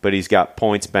 but he's got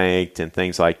points banked and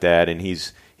things like that, and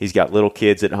he's got little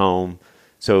kids at home.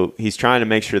 So he's trying to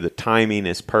make sure the timing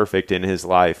is perfect in his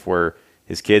life where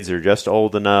his kids are just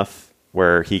old enough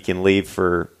where he can leave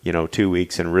for 2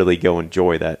 weeks and really go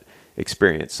enjoy that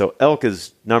experience. So elk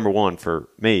is number one for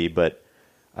me, but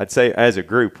I'd say as a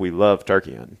group we love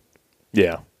turkey hunting.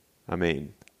 Yeah, I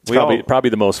mean it's probably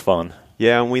the most fun.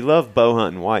 Yeah, and we love bow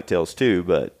hunting whitetails too,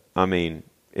 but I mean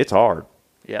it's hard.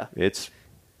 Yeah, it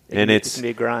can be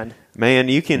a grind. Man,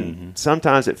 you can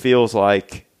sometimes it feels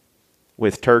like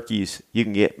with turkeys you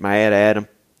can get mad at them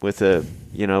with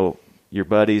your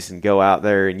buddies and go out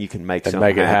there and you can make it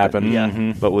happen.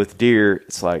 Yeah. But with deer,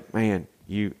 it's like, man,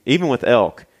 even with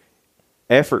elk,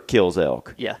 effort kills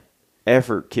elk. Yeah.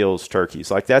 Effort kills turkeys.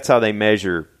 That's how they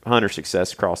measure hunter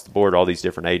success across the board, all these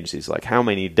different agencies. How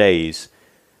many days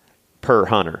per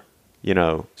hunter?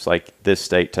 It's like this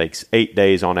state takes 8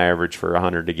 days on average for a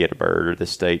hunter to get a bird, or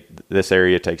this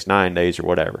area takes 9 days or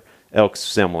whatever. Elk's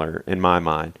similar in my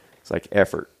mind. It's like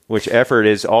effort, which effort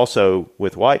is also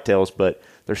with whitetails, but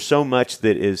there's so much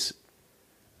that is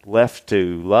left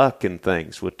to luck and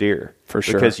things with deer. For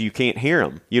sure. Because you can't hear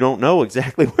them. You don't know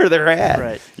exactly where they're at.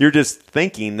 Right. You're just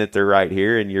thinking that they're right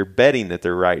here, and you're betting that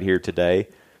they're right here today,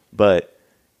 but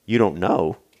you don't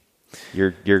know.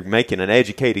 You're making an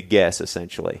educated guess,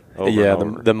 essentially.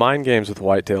 The mind games with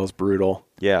whitetail is brutal.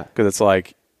 Yeah. Because it's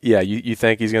like, you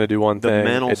think he's going to do one The thing,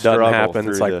 mental it doesn't struggle happen.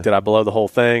 It's through like, did I blow the whole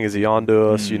thing? Is he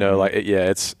onto us? You know, like,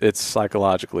 it's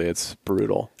psychologically, it's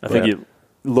brutal. I think you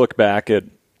look back at,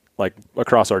 like,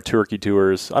 across our turkey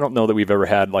tours, I don't know that we've ever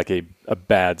had, like, a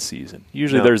bad season.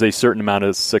 Usually there's a certain amount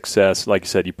of success. Like you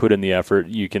said, you put in the effort,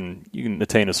 you can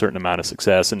attain a certain amount of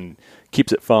success, and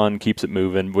keeps it fun, keeps it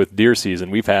moving. With deer season,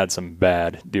 we've had some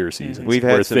bad deer seasons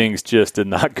where things just did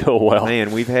not go well.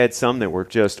 Man, we've had some that were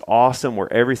just awesome,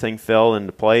 where everything fell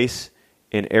into place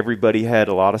and everybody had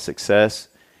a lot of success.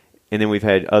 And then we've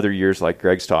had other years like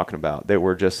Greg's talking about that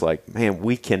were just like, man,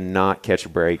 we cannot catch a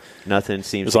break. Nothing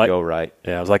seems to go right.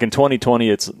 Yeah, it was like in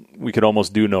 2020, we could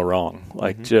almost do no wrong.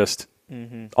 Like just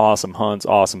awesome hunts,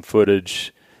 awesome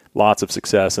footage, lots of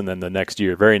success. And then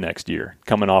the very next year,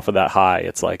 coming off of that high,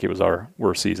 it's like it was our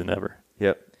worst season ever.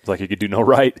 Yep. It's like you could do no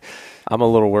right. I'm a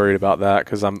little worried about that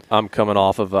because I'm coming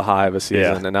off of a high of a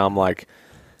season, and now I'm like,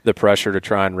 the pressure to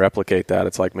try and replicate that.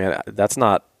 It's like, man, that's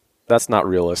not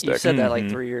realistic. You said that like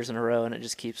 3 years in a row, and it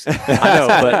just keeps. I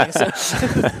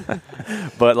know,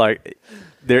 but like,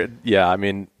 I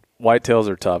mean, whitetails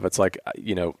are tough. It's like,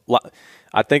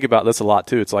 I think about this a lot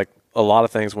too. It's like a lot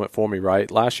of things went for me right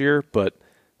last year, but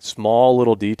small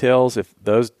little details, if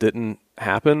those didn't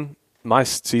happen, my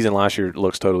season last year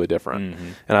looks totally different.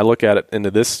 And I look at it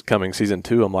into this coming season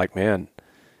too. I'm like, man,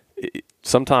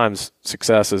 sometimes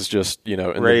success is just, in the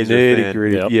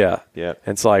nitty-gritty. Yep. Yeah. Yep.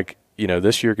 And it's like,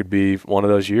 this year could be one of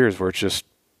those years where it's just,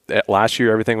 last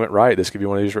year everything went right. This could be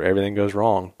one of these where everything goes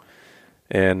wrong.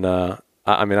 And I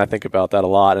think about that a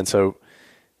lot. And so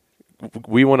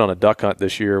we went on a duck hunt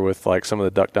this year with like some of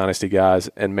the Duck Dynasty guys,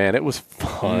 and man, it was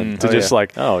fun to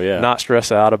not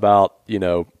stress out about,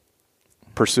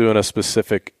 pursuing a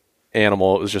specific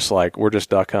animal. It was just like, we're just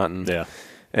duck hunting. Yeah.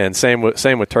 And same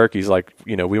with turkeys. Like,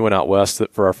 we went out west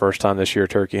for our first time this year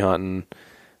turkey hunting.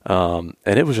 And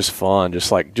it was just fun. Just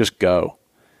go,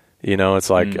 it's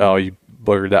like, oh, you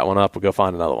boogered that one up, we'll go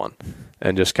find another one,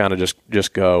 and just kind of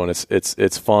just go. And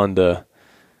it's fun to,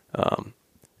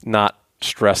 not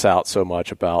stress out so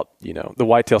much about, the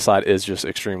whitetail side is just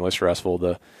extremely stressful.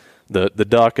 The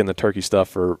duck and the turkey stuff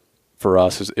for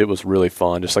us it was really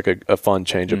fun. Just like a fun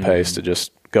change of pace to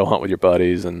just go hunt with your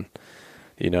buddies and,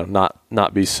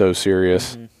 not be so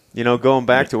serious. Going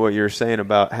back to what you were saying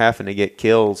about having to get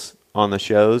kills on the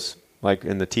shows, like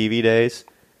in the TV days,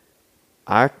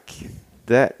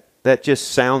 that just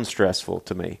sounds stressful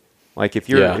to me. Like if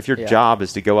your job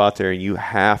is to go out there and you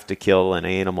have to kill an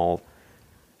animal,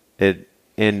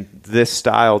 in this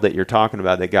style that you're talking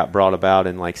about that got brought about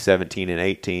in like 17 and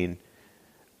 18,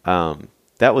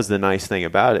 that was the nice thing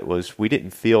about it, was we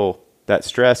didn't feel that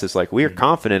stress. It's like we are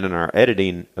confident in our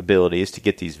editing abilities to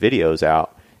get these videos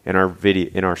out, and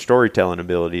our storytelling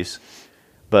abilities,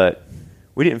 but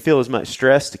we didn't feel as much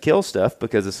stress to kill stuff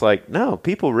because it's like, no,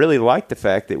 people really like the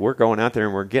fact that we're going out there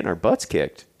and we're getting our butts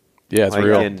kicked. Yeah, it's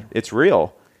real. And it's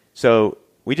real. So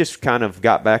we just kind of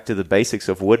got back to the basics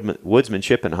of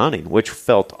woodsmanship and hunting, which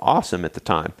felt awesome at the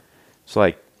time. It's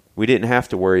like we didn't have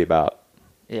to worry about,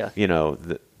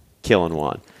 killing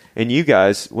one. And you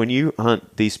guys, when you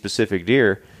hunt these specific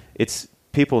deer, it's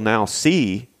people now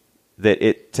see that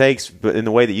it takes, but in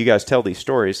the way that you guys tell these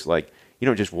stories, like you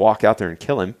don't just walk out there and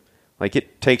kill him. Like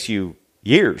it takes you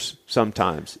years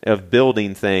sometimes of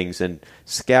building things and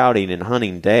scouting and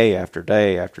hunting day after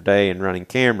day after day and running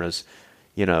cameras,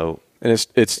 And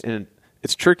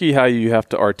it's tricky how you have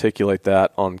to articulate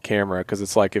that on camera, because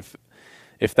it's like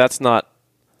if that's not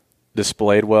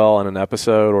displayed well in an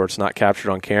episode or it's not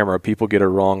captured on camera, people get a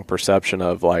wrong perception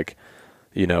of like,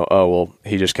 oh, well,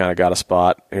 he just kind of got a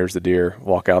spot. Here's the deer.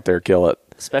 Walk out there, kill it.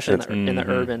 Especially in the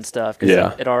urban stuff,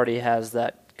 because it already has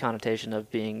that connotation of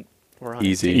being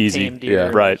easy, tame deer. Yeah.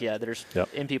 Right. There's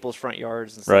in people's front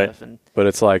yards and right. stuff. But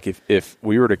it's like if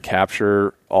we were to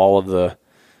capture all of the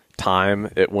time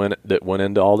that went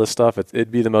into all this stuff,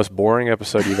 it'd be the most boring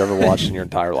episode you've ever watched in your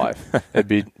entire life. It'd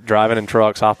be driving in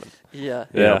trucks, hopping,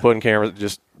 putting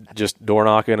cameras, just door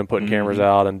knocking and putting cameras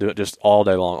out and do it just all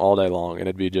day long, and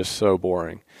it'd be just so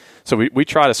boring. So we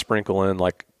try to sprinkle in,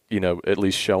 like, at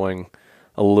least showing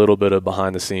a little bit of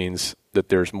behind the scenes, that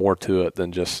there's more to it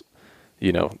than just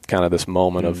kind of this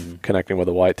moment of connecting with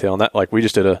a whitetail. And that, like, we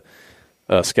just did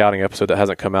a scouting episode that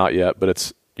hasn't come out yet, but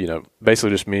it's basically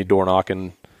just me door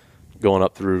knocking, going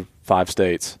up through 5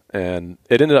 states, and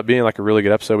it ended up being like a really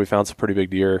good episode. We found some pretty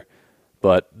big deer,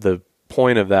 but the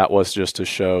point of that was just to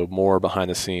show more behind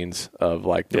the scenes of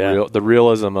like Yeah. the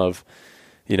realism of,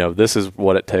 this is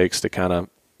what it takes to kind of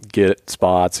get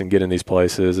spots and get in these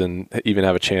places and even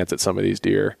have a chance at some of these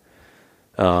deer.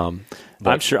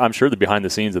 I'm sure the behind the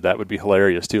scenes of that would be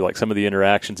hilarious too. Like some of the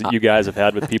interactions that you guys have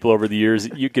had with people over the years,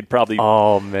 you could probably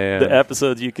Oh man, the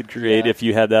episodes you could create if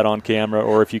you had that on camera,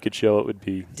 or if you could show it, would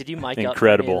be Did you mic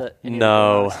incredible. Up any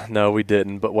of the No, we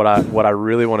didn't. But what I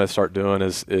really want to start doing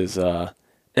is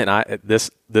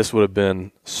this would have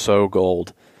been so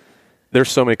gold. There's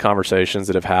so many conversations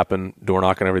that have happened door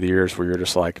knocking over the years where you're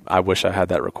just like, I wish I had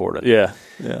that recorded. Yeah.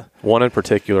 One in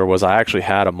particular was I actually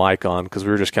had a mic on because we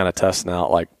were just kind of testing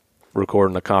out, like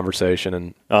recording a conversation,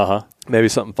 and maybe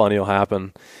something funny will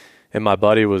happen. And my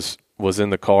buddy was in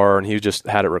the car and he just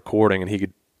had it recording and he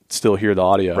could still hear the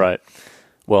audio. Right.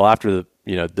 Well, after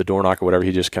the door knock or whatever,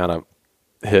 he just kind of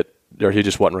he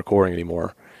just wasn't recording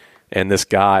anymore. And this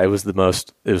guy, it was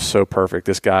so perfect.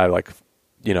 This guy, like,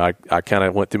 I kind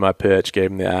of went through my pitch,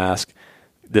 gave him the ask.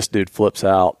 This dude flips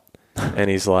out, and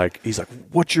he's like,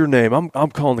 "What's your name? I'm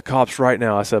calling the cops right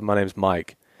now." I said, "My name's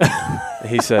Mike." And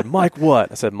he said, "Mike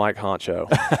what?" I said, "Mike Honcho."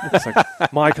 It's like,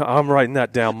 "Mike, I'm writing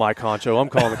that down, Mike Honcho. I'm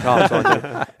calling the cops on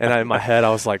you." And in my head, I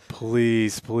was like,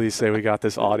 "Please say we got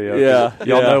this audio." Yeah.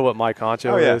 Y'all know what Mike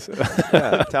Honcho yeah. is?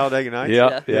 Yeah, Talladega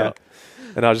Nights. Yeah.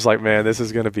 And I was just like, man, this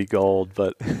is going to be gold.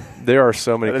 But there are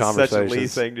so many That is conversations. such a Lee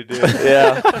thing to do.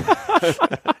 Yeah.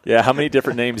 Yeah. How many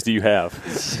different names do you have?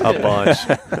 A bunch.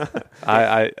 Dan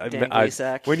I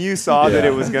Gleasack. When you saw that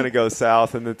it was going to go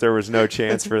south and that there was no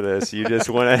chance for this, you just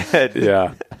went ahead.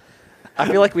 yeah. I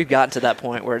feel like we've gotten to that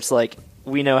point where it's like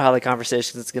we know how the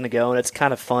conversation is going to go, and it's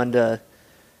kind of fun to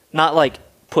not like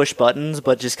push buttons,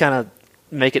 but just kind of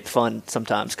make it fun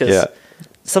sometimes. Because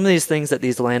some of these things that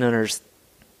these landowners,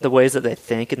 the ways that they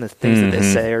think and the things that they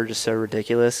say are just so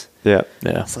ridiculous. Yeah.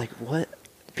 Yeah. It's like, what?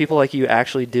 People like you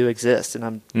actually do exist, and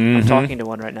I'm talking to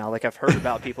one right now. Like, I've heard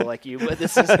about people like you, but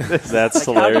this is That's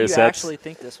like, how do you hilarious. actually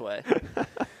think this way?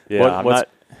 Yeah.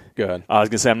 Go ahead. I was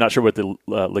going to say, I'm not sure what the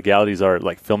legalities are,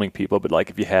 like filming people, but like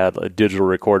if you had a digital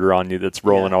recorder on you that's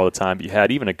rolling all the time, but you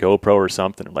had even a GoPro or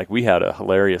something. Like we had a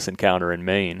hilarious encounter in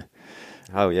Maine.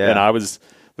 Oh, yeah. And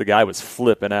the guy was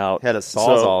flipping out. Had a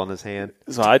Sawzall in his hand.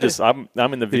 So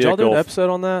I'm in the Did vehicle. y'all do an episode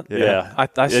on that? Yeah.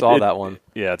 I saw that one.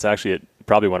 Yeah, it's actually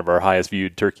probably one of our highest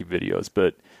viewed turkey videos,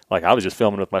 but like I was just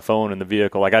filming with my phone in the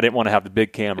vehicle. Like I didn't want to have the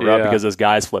big camera up because this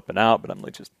guy's flipping out, but I'm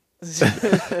like just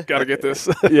Gotta get this.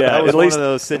 yeah, That was at one least of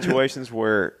those situations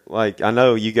where, like, I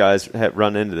know you guys have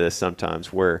run into this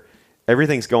sometimes where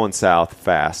everything's going south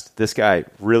fast. This guy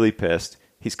really pissed.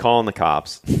 He's calling the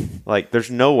cops. Like, there's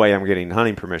no way I'm getting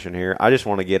hunting permission here. I just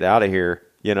want to get out of here,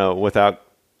 without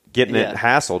getting it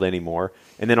hassled anymore.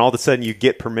 And then all of a sudden you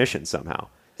get permission somehow.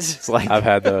 It's like I've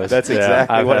had those. That's Yeah,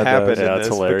 exactly I've what had happened those. in Yeah, this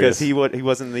it's hilarious. because he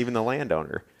wasn't even the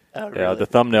landowner. Oh, yeah, really? the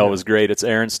thumbnail was great. It's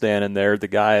Aaron standing there, the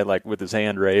guy like with his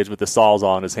hand raised, with the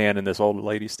Sawzall in his hand, and this old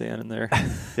lady standing there.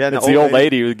 Yeah, and It's the old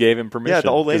lady who gave him permission. Yeah,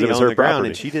 the old 'cause lady it was on her the ground, property.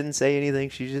 and she didn't say anything.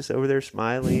 She's just over there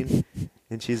smiling,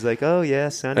 and she's like, "Oh yeah,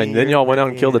 Sonny." And then y'all went out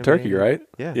and killed the turkey, right?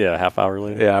 Yeah. Yeah, a half hour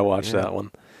later. Yeah, I watched that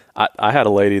one. I had a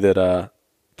lady that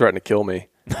threatened to kill me,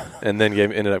 and then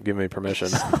ended up giving me permission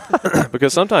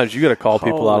because sometimes you got to call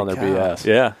people out on their BS.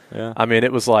 Yeah, yeah. I mean,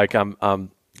 it was like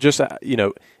I'm just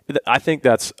I think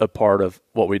that's a part of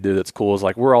what we do that's cool is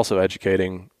like we're also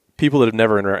educating people that have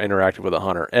never interacted with a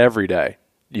hunter every day.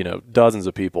 Dozens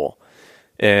of people,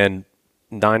 and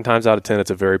 9 times out of 10, it's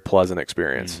a very pleasant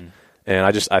experience. Mm-hmm.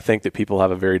 And I think that people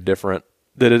have a very different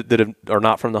that are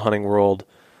not from the hunting world,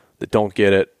 that don't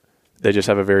get it. They just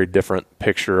have a very different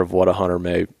picture of what a hunter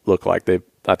may look like.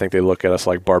 I think they look at us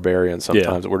like barbarians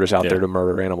sometimes. We're just out there to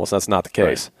murder animals. That's not the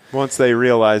case. Right. Once they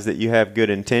realize that you have good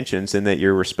intentions and that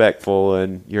you're respectful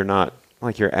and you're not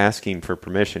like you're asking for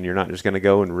permission, you're not just going to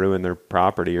go and ruin their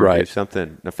property or do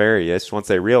something nefarious. Once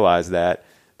they realize that,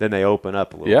 then they open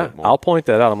up a little bit more. I'll point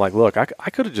that out. I'm like, look, I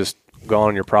could have just gone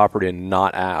on your property and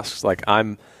not asked. Like,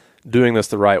 I'm doing this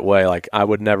the right way. Like, I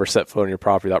would never set foot on your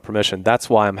property without permission. That's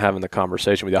why I'm having the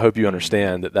conversation with you. I hope you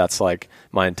understand that that's like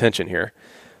my intention here.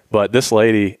 But this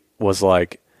lady was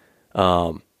like, she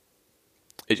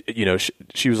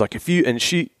was like,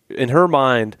 she, in her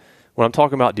mind, when I'm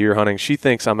talking about deer hunting, she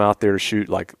thinks I'm out there to shoot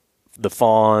like the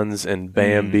fawns and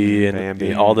Bambi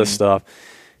and all this stuff.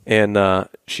 And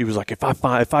she was like,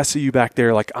 if I see you back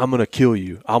there, like, I'm going to kill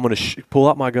you. I'm going to pull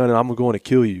out my gun and I'm going to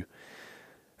kill you.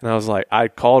 And I was like, I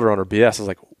called her on her BS. I was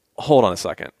like, hold on a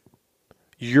second.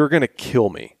 You're going to kill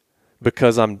me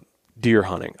because I'm deer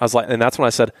hunting. I was like, and that's when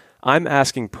I said, I'm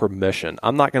asking permission.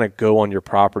 I'm not going to go on your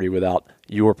property without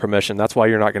your permission. That's why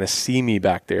you're not going to see me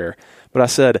back there. But I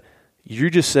said, you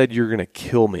just said you're going to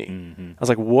kill me. I was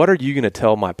like, what are you going to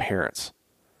tell my parents,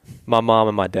 my mom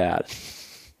and my dad?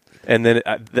 And then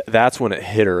that's when it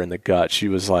hit her in the gut. She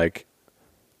was like,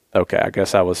 okay, I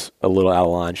guess I was a little out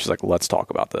of line. She's like, let's talk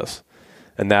about this.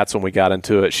 And that's when we got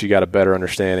into it. She got a better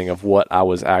understanding of what I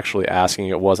was actually asking.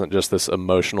 It wasn't just this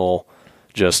emotional,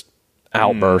 just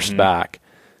outburst back,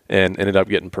 and ended up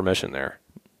getting permission there.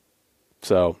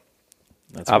 So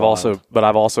I've also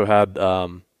had,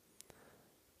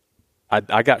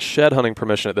 I got shed hunting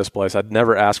permission at this place. I'd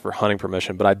never asked for hunting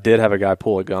permission, but I did have a guy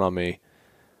pull a gun on me.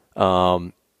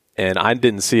 And I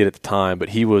didn't see it at the time, but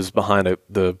he was behind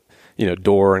the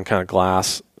door and kind of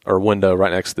glass or window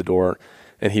right next to the door.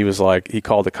 And he was like, he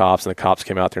called the cops, and the cops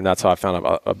came out there, and that's how I found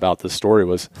out about this story.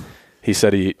 Was he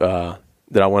said that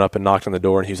I went up and knocked on the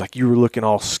door, and he was like, you were looking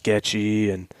all sketchy.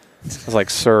 And I was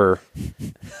like, sir,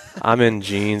 I'm in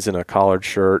jeans and a collared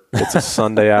shirt. It's a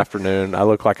Sunday afternoon. I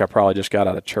look like I probably just got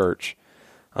out of church.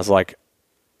 I was like,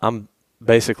 I'm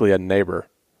basically a neighbor.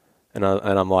 And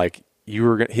I'm like,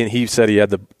 he said he had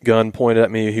the gun pointed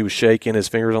at me. He was shaking his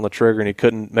fingers on the trigger, and he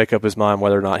couldn't make up his mind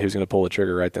whether or not he was going to pull the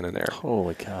trigger right then and there.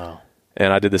 Holy cow.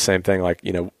 And I did the same thing. Like,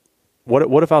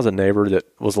 what if I was a neighbor that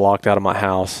was locked out of my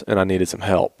house and I needed some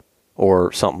help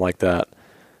or something like that?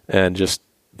 And just,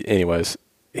 anyways,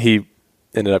 he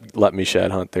ended up letting me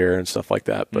shed hunt there and stuff like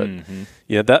that. But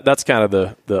that's kind of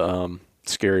the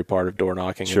scary part of door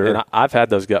knocking. Sure. And I've had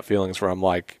those gut feelings where I'm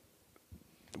like,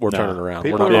 we're turning around.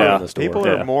 We're not opening this door. People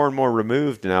are more and more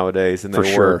removed nowadays than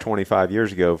they were 25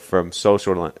 years ago from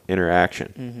social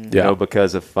interaction.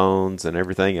 Because of phones and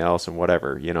everything else and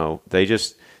whatever.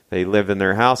 They live in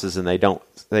their houses and they don't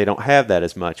have that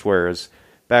as much. Whereas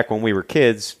back when we were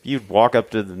kids, you'd walk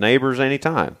up to the neighbors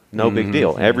anytime, no big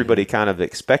deal. Everybody kind of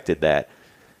expected that.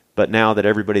 But now that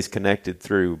everybody's connected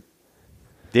through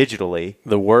digitally,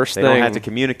 they don't have to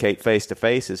communicate face to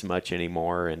face as much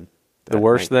anymore. And the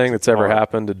worst thing that's ever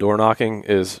happened to door knocking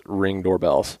is Ring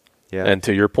doorbells. Yeah. And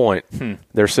to your point,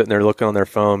 they're sitting there looking on their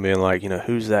phone being like,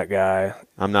 who's that guy?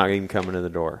 I'm not even coming to the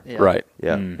door. Yeah. Right.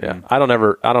 Yeah. Yeah. I don't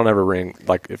ever ring,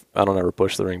 like if I don't ever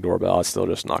push the Ring doorbell, I still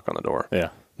just knock on the door. Yeah.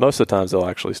 Most of the times they'll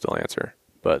actually still answer.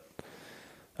 But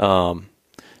so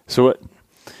what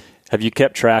have you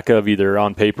kept track of either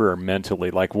on paper or mentally?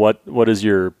 Like what is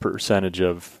your percentage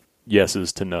of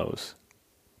yeses to nos?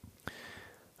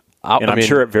 I'm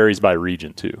sure it varies by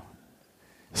region too.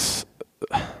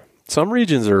 Some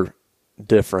regions are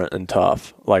different and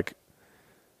tough. Like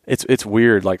it's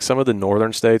weird. Like some of the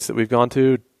northern states that we've gone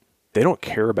to, they don't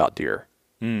care about deer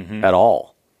at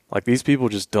all. Like these people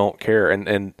just don't care.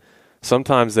 And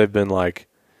sometimes they've been like,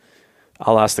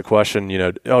 I'll ask the question,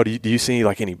 do you see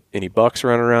like any bucks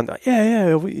running around?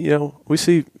 Yeah. We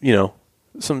see,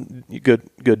 some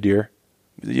good deer,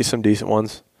 some decent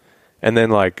ones. And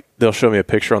then like they'll show me a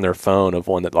picture on their phone of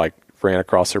one that like ran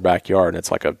across their backyard, and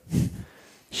it's like a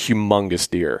humongous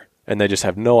deer, and they just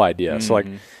have no idea. So like,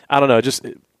 I don't know, just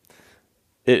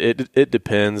it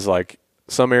depends. Like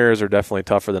some areas are definitely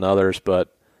tougher than others,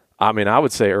 but I mean, I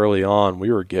would say early on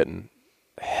we were getting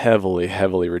heavily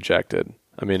rejected.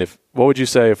 I mean, what would you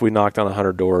say if we knocked on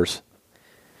 100 doors?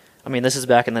 I mean, this is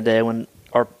back in the day when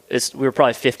we were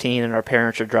probably 15 and our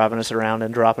parents are driving us around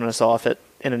and dropping us off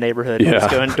in a neighborhood. Yeah. Just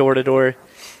going door to door.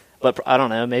 But I don't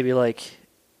know, maybe like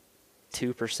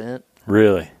 2%.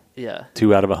 Really? Yeah.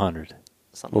 2 out of 100.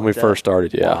 When we first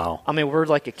started, yeah. Wow. I mean, we're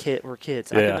like a kid. We're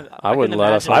kids. Yeah. I wouldn't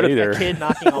let us out either. A kid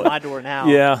knocking on my door now.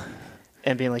 Yeah.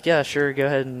 And being like, yeah, sure, go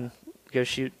ahead and go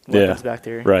shoot weapons back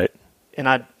there. Right. And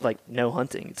I'd like no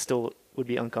hunting. It still would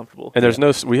be uncomfortable. And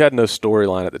we had no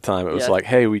storyline at the time. It was like,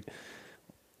 hey, we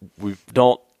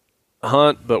don't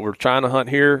hunt, but we're trying to hunt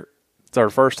here. It's our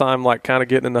first time, like, kind of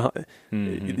getting in the hunt.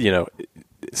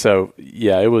 So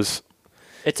yeah, it was.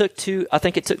 I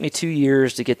think it took me 2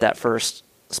 years to get that first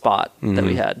spot that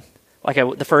we had. Like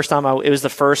the first time it was the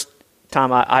first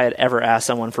time I had ever asked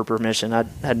someone for permission. I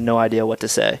had no idea what to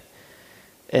say,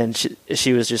 and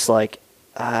she was just like,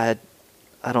 I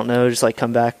don't know, just like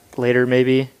come back later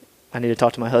maybe. I need to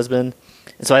talk to my husband.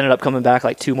 And so I ended up coming back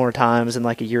like 2 more times, and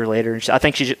like a year later, and I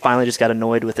think she finally just got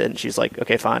annoyed with it, and she's like,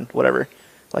 okay, fine, whatever,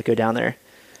 like go down there.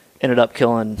 Ended up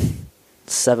killing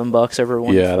 $7 over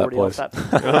 140. Yeah, that place.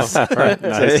 Right.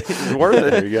 Nice. It's worth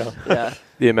it. There you go. Yeah.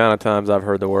 The amount of times I've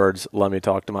heard the words, let me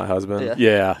talk to my husband.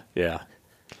 Yeah.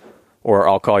 Or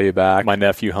I'll call you back. My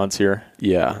nephew hunts here.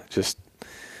 Yeah, just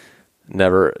you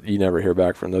never hear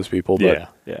back from those people. But,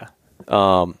 yeah.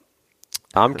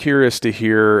 I'm curious to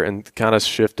hear, and kind of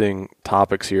shifting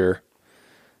topics here,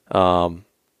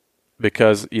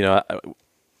 because,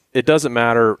 it doesn't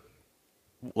matter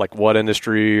like what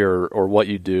industry or what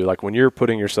you do, like when you're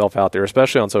putting yourself out there,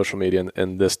 especially on social media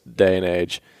in this day and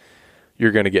age,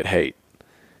 you're going to get hate.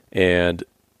 And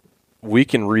we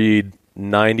can read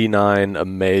 99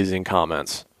 amazing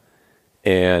comments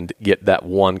and get that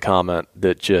one comment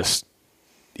that just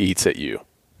eats at you.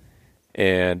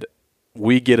 And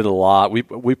we get it a lot.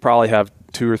 We probably have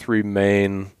 2 or 3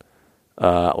 main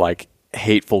like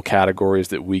hateful categories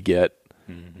that we get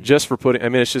just for putting. I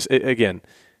mean, it's just again,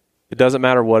 it doesn't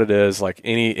matter what it is. Like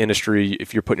any industry,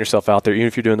 if you're putting yourself out there, even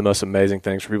if you're doing the most amazing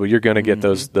things for people, you're going to get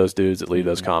those dudes that leave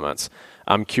those comments.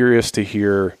 I'm curious to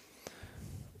hear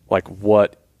like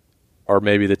what are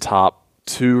maybe the top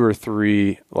 2 or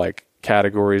 3 like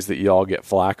categories that y'all get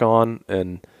flack on,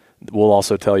 and we'll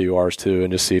also tell you ours too,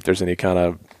 and just see if there's any kind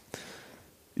of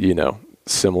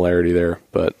similarity there.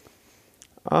 But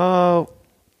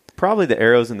probably the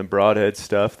arrows and the broadhead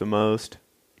stuff the most,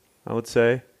 I would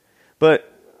say. But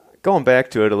going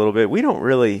back to it a little bit, we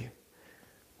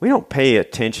don't pay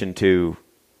attention to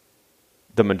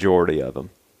the majority of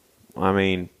them. I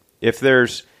mean, if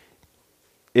there's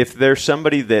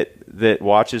somebody that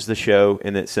watches the show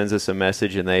and that sends us a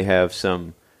message and they have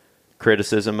some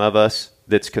criticism of us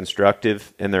that's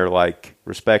constructive and they're like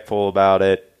respectful about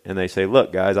it and they say,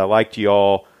 look guys, I liked you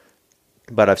all,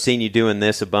 but I've seen you doing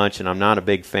this a bunch and I'm not a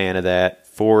big fan of that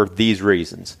for these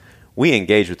reasons. We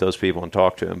engage with those people and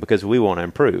talk to them because we want to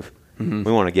improve. Mm-hmm.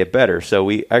 We want to get better. So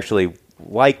we actually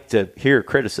like to hear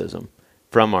criticism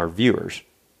from our viewers.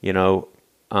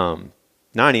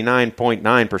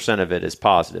 99.9% of it is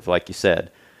positive, like you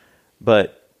said.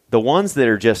 But the ones that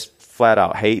are just flat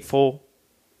out hateful,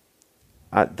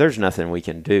 there's nothing we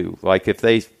can do. Like if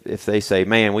they say,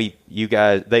 man, you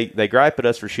guys, they gripe at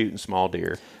us for shooting small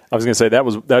deer. I was going to say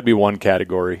that'd be one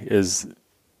category is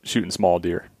shooting small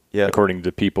deer. Yeah, according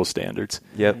to people's standards.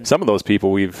 Yep. Some of those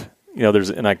people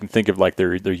and I can think of like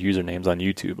their usernames on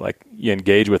YouTube. Like you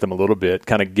engage with them a little bit,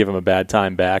 kind of give them a bad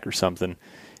time back or something,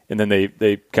 and then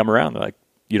they come around. They're like,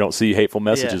 you don't see hateful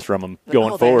messages from them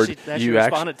going forward. They actually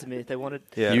responded to me. They wanted.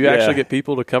 Yeah. You actually get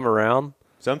people to come around.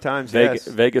 Sometimes,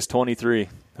 Vegas 23,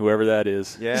 whoever that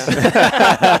is. Yeah,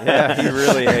 yeah. He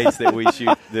really hates that we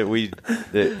shoot.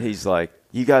 That he's like,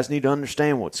 you guys need to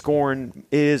understand what scoring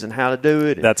is and how to do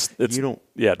it. That's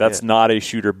not a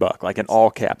shooter buck. Like in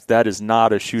all caps, that is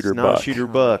not a shooter buck. Not a shooter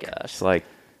buck. Gosh. It's like,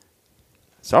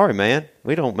 sorry, man,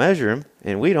 we don't measure him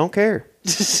and we don't care.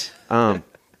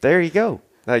 There you go.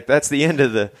 Like that's the end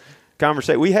of the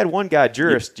conversation. We had one guy,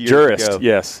 Jurist, years ago.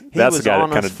 Yes, he was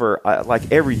on us for like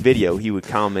every video. He would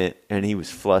comment and he was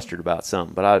flustered about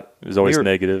something. But it was always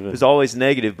negative. It was always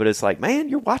negative. But it's like, man,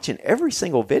 you're watching every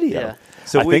single video. Yeah.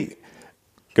 So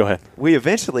go ahead. We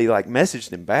eventually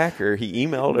messaged him back, or he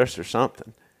emailed us or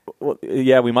something. Well,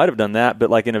 yeah, we might have done that, but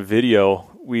like in a video,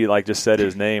 we just said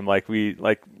his name. We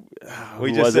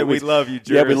just said we love you,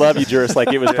 Juris. Yeah, we love you, Juris.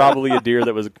 Like it was probably a deer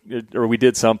that was, or we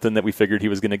did something that we figured he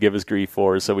was going to give us grief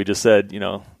for. So we just said,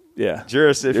 yeah,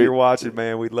 Juris, if you're watching,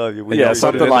 man, we love you.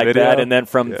 Something like that. And then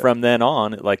from then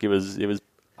on, like it was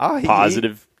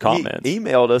positive comments. He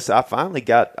emailed us.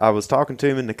 I was talking to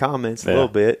him in the comments a little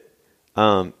bit.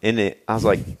 I was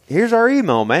like, here's our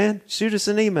email, man. Shoot us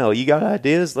an email. You got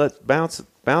ideas? Let's bounce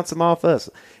them off us.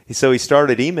 So he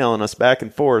started emailing us back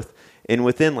and forth. And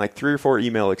within like 3 or 4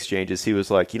 email exchanges, he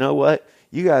was like, you know what?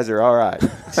 You guys are all right.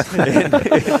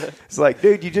 It's like,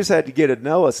 dude, you just had to get to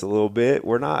know us a little bit.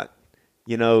 We're not,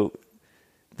 the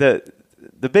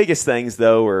biggest things,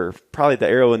 though, are probably the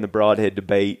arrow and the broadhead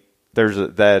debate.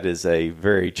 That is a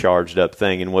very charged up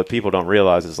thing. And what people don't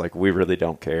realize is like, we really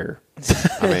don't care.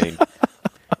 I mean,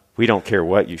 we don't care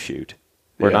what you shoot.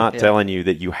 We're not telling you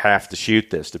that you have to shoot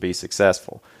this to be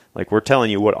successful. Like, we're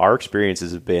telling you what our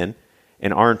experiences have been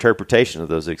and our interpretation of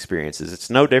those experiences. It's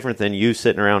no different than you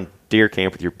sitting around deer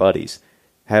camp with your buddies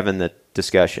having the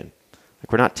discussion.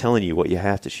 Like, we're not telling you what you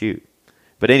have to shoot.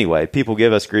 But anyway, people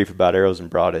give us grief about arrows and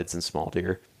broadheads and small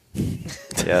deer.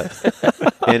 Yeah.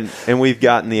 And we've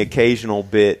gotten the occasional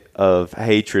bit of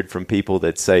hatred from people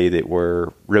that say that we're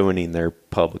ruining their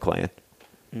public land.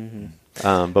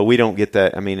 Mm-hmm. But we don't get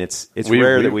that. I mean, it's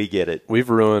rare that we get it. We've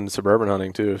ruined suburban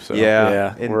hunting too. So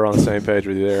yeah. We're on the same page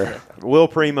with you there. Will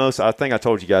Primos, I think I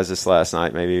told you guys this last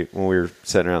night, maybe when we were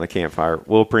sitting around the campfire.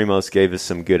 Will Primos gave us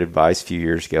some good advice a few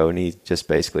years ago, and he just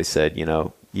basically said,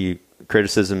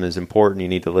 criticism is important. You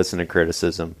need to listen to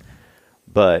criticism.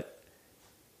 But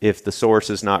if the source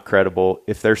is not credible,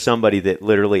 if there's somebody that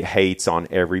literally hates on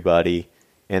everybody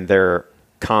and they're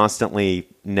constantly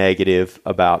negative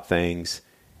about things,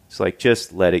 it's like,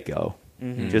 just let it go.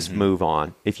 Mm-hmm. Just move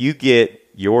on. If you get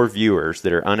your viewers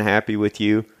that are unhappy with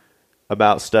you,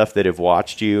 about stuff that have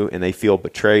watched you and they feel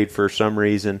betrayed for some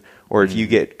reason, or if you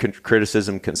get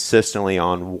criticism consistently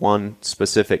on one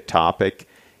specific topic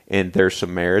and there's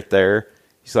some merit there,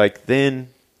 he's like, then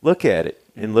look at it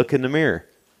and look in the mirror.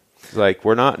 It's like,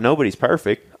 nobody's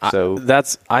perfect. So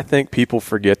I think people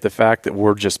forget the fact that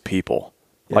we're just people.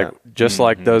 Yeah. Like, just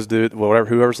like those dudes,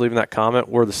 whoever's leaving that comment,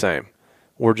 we're the same.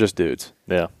 We're just dudes.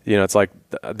 Yeah. It's like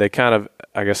they kind of,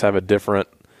 I guess, have a different,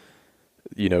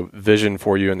 vision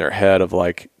for you in their head of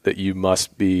like that you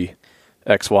must be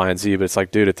X, Y, and Z. But it's like,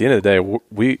 dude, at the end of the day,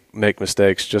 we make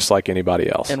mistakes just like anybody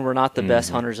else. And we're not the best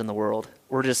hunters in the world.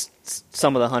 We're just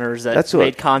some of the hunters that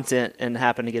made content and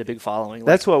happen to get a big following.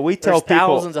 That's what we tell people.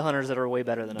 Thousands of hunters that are way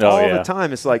better than us. All the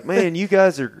time. It's like, man, you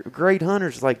guys are great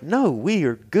hunters. It's like, no, we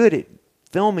are good at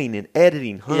filming and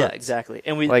editing hunts. Yeah, exactly.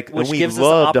 And which we gives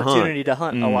love us the opportunity to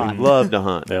hunt a lot. We love to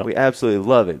hunt. Yeah. We absolutely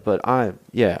love it. But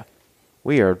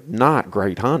we are not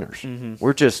great hunters.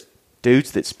 We're just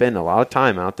dudes that spend a lot of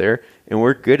time out there, and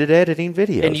we're good at editing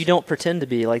videos. And you don't pretend to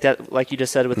be like that, like you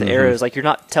just said with the arrows. Like, you're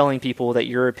not telling people that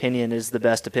your opinion is the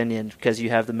best opinion because you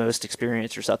have the most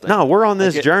experience or something. No, we're on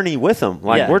this journey with them.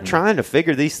 Like, Yeah. we're trying to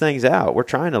figure these things out. We're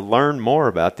trying to learn more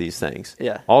about these things.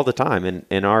 Yeah. All the time. And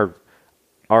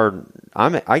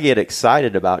I get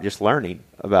excited about just learning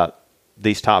about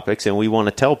these topics, and we want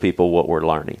to tell people what we're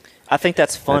learning. I think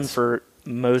that's fun for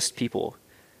most people,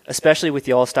 especially with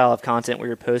y'all style of content where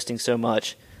you're posting so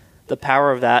much. The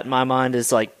power of that, in my mind,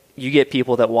 is like you get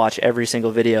people that watch every single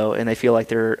video and they feel like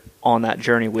they're on that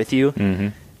journey with you. Mm-hmm.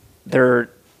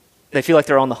 They feel like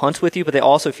they're on the hunt with you, but they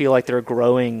also feel like they're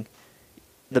growing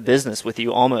the business with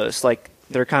you almost. Like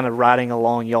they're kind of riding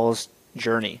along y'all's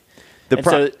journey.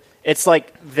 So it's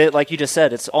like you just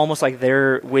said, it's almost like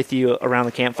they're with you around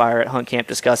the campfire at hunt camp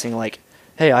discussing like,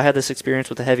 hey, I had this experience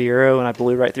with a heavy arrow and I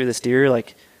blew right through this deer.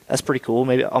 Like, that's pretty cool.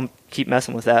 Maybe I'll keep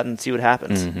messing with that and see what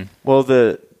happens. Mm-hmm. Well,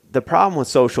 the problem with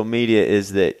social media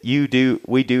is that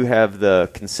we do have the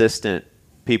consistent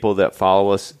people that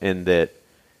follow us, and that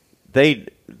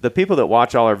the people that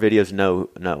watch all our videos know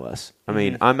us. I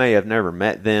mean, I may have never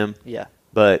met them,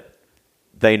 but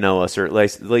they know us, or at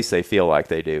least they feel like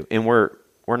they do. And we're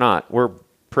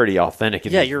pretty authentic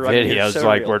in these you're right. videos. You're so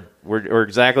like real. we're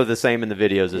exactly the same in the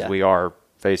videos as we are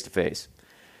face to face.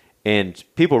 And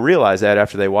people realize that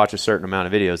after they watch a certain amount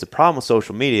of videos. The problem with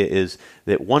social media is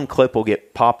that one clip will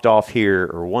get popped off here,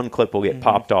 or one clip will get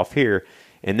popped off here,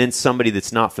 and then somebody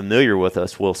that's not familiar with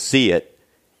us will see it,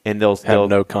 and they'll have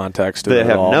no context to it they at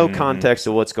have all. no context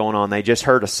of what's going on. They just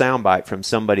heard a soundbite from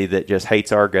somebody that just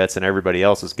hates our guts and everybody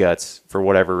else's guts for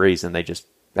whatever reason. They just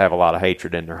have a lot of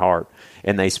hatred in their heart,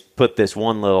 and they put this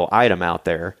one little item out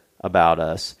there about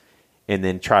us, and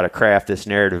then try to craft this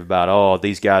narrative about, oh,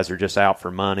 these guys are just out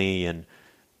for money and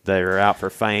they're out for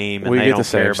fame and We they get don't the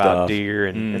same care about stuff. deer.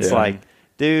 And it's like,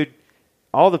 dude,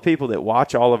 all the people that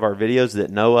watch all of our videos that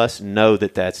know us know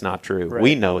that that's not true. Right.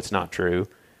 We know it's not true.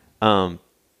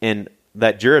 And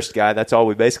that jurist guy, that's all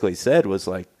we basically said was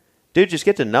like, dude, just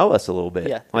get to know us a little bit.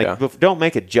 Yeah. Like, don't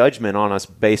make a judgment on us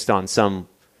based on some,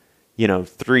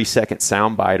 3-second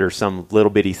soundbite or some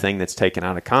little bitty thing that's taken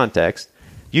out of context.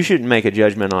 You shouldn't make a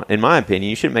judgment on, in my opinion,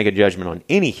 you shouldn't make a judgment on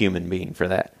any human being for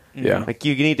that. Yeah. Like,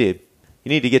 you need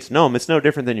to get to know them. It's no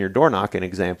different than your door knocking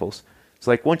examples. It's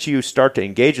like once you start to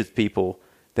engage with people,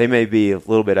 they may be a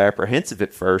little bit apprehensive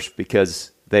at first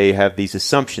because they have these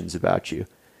assumptions about you.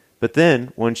 But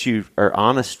then once you are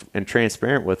honest and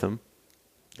transparent with them,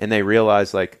 and they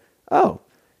realize like, oh,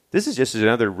 this is just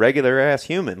another regular ass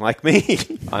human like me.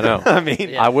 I know. I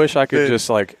mean, I wish I could just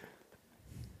like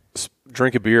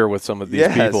drink a beer with some of these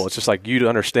people. It's just like you to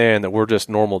understand that we're just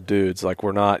normal dudes. Like,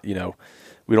 we're not,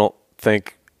 we don't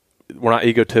think, we're not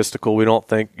egotistical. We don't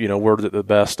think, we're the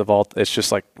best of all. It's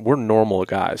just like we're normal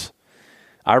guys.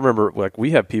 I remember like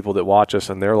we have people that watch us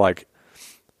and they're like,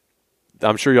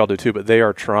 I'm sure y'all do too, but they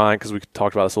are trying, because we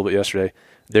talked about this a little bit yesterday,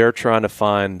 they're trying to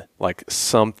find like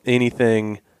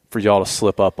anything for y'all to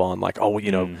slip up on. Like, oh,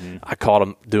 I caught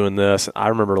him doing this. I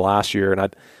remember last year,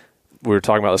 and we were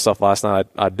talking about this stuff last night.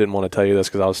 I didn't want to tell you this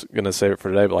because I was going to save it for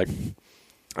today, but like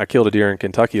I killed a deer in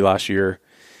Kentucky last year,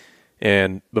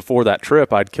 and before that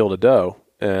trip I'd killed a doe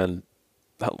and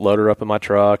loaded her up in my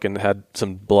truck and had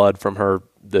some blood from her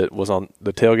that was on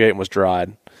the tailgate and was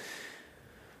dried.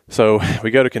 So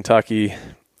we go to Kentucky,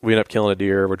 we end up killing a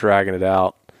deer, we're dragging it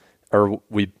out, or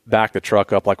we back the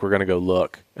truck up like we're going to go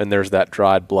look, and there's that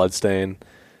dried blood stain.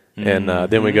 And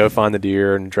then we go find the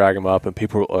deer and drag him up, and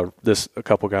a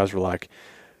couple guys were like,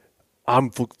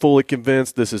 I'm fully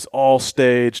convinced this is all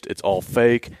staged. It's all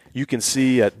fake. You can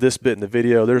see at this bit in the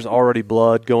video, there's already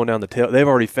blood going down the tail. They've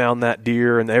already found that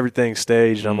deer and everything's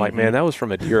staged. And I'm like, man, that was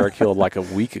from a deer I killed like a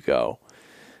week ago.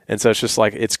 And so it's just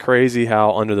like, it's crazy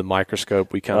how under the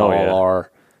microscope we kind of all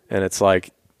are. And it's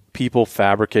like people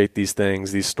fabricate these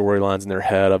things, these storylines in their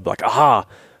head of like, aha,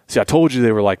 see, I told you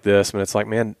they were like this. And it's like,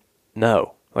 man,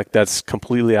 no, like that's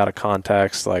completely out of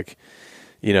context. Like,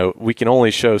 you know, we can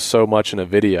only show so much in a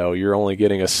video. You're only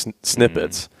getting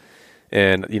snippets.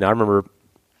 And, you know, I remember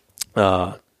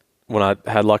when I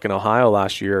had luck in Ohio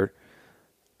last year,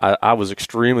 I was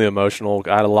extremely emotional.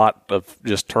 I had a lot of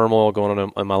just turmoil going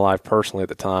on in my life personally at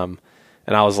the time.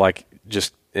 And I was like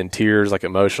just in tears, like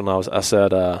emotional. I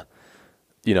said,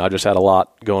 you know, I just had a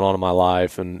lot going on in my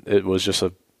life, and it was just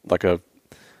a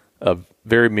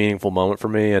very meaningful moment for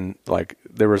me. And like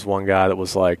there was one guy that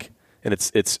was like, and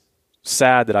it's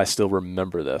sad that I still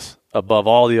remember this above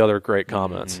all the other great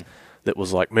comments. That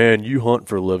was like, man, you hunt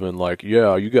for a living. Like,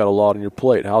 yeah, you got a lot on your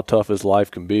plate. How tough is life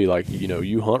can be. Like, you know,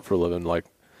 you hunt for a living. Like,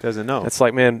 doesn't know. It's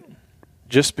like, man,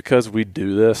 just because we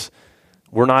do this,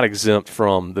 we're not exempt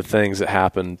from the things that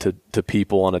happen to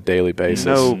people on a daily basis.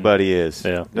 Nobody is.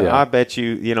 Yeah. I bet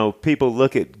you know, people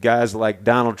look at guys like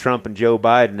Donald Trump and Joe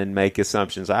Biden and make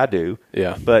assumptions. I do.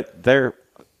 Yeah. But they're,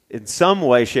 in some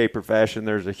way, shape, or fashion,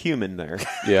 there's a human there.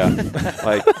 Yeah.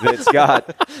 Like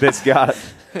that's got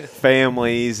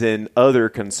families and other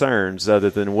concerns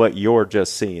other than what you're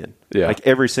just seeing. Yeah. Like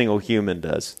every single human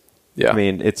does. Yeah. I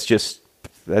mean, it's just,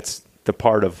 that's the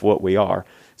part of what we are.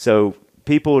 So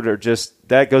people are just,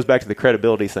 that goes back to the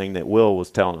credibility thing that Will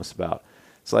was telling us about.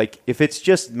 It's like, if it's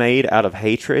just made out of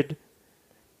hatred,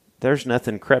 there's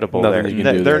nothing credible Nothing there. you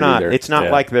can do They're there not. either. It's not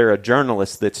like they're a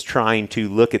journalist that's trying to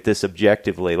look at this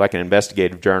objectively, like an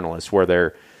investigative journalist, where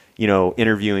they're, you know,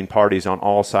 interviewing parties on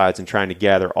all sides and trying to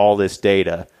gather all this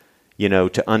data, you know,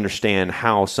 to understand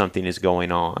how something is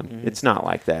going on. It's not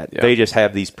like that. Yeah. They just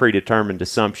have these predetermined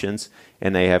assumptions,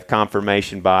 and they have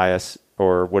confirmation bias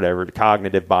or whatever,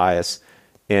 cognitive bias,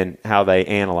 in how they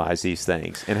analyze these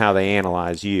things and how they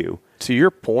analyze you. To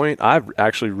your point, I've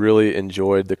actually really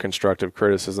enjoyed the constructive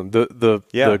criticism.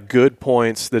 The good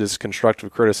points that is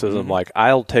constructive criticism, like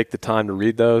I'll take the time to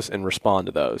read those and respond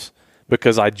to those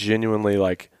because I genuinely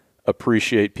like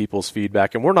appreciate people's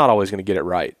feedback, and we're not always going to get it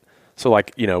right. So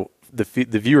like, you know, the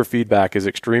viewer feedback is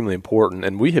extremely important,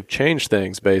 and we have changed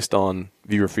things based on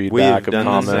viewer feedback of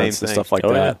comments and stuff like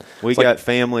that. We got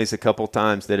families a couple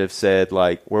times that have said,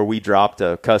 like, where we dropped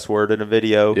a cuss word in a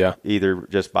video, either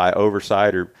just by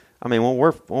oversight or, I mean, when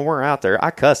we're out there,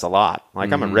 I cuss a lot.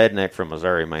 Like, I'm a redneck from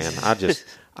Missouri, man.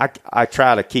 I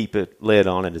try to keep a lid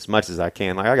on it as much as I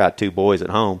can. Like, I got 2 boys at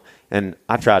home, and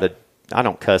I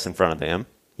don't cuss in front of them,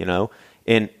 you know.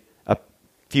 And a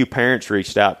few parents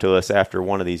reached out to us after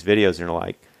one of these videos, and they're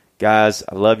like, guys,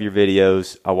 I love your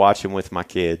videos. I watch them with my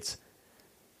kids.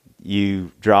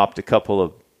 You dropped a couple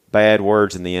of bad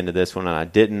words in the end of this one, and I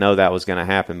didn't know that was going to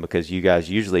happen because you guys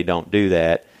usually don't do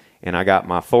that. And I got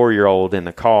my 4-year-old in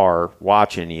the car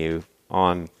watching you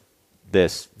on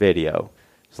this video.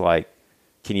 It's like,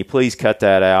 can you please cut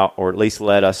that out, or at least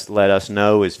let us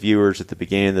know as viewers at the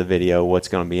beginning of the video what's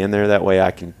going to be in there. That way I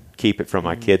can keep it from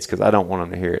my kids because I don't want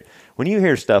them to hear it. When you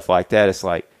hear stuff like that, it's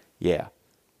like,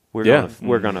 we're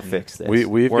gonna fix this.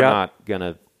 We've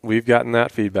gotten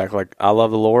that feedback. Like, I love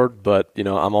the Lord, but you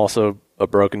know, I'm also a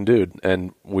broken dude,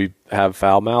 and we have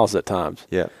foul mouths at times.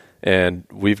 Yeah. And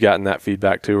we've gotten that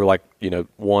feedback too. We're like, you know,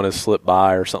 one has slipped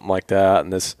by or something like that.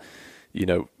 And this, you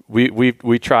know,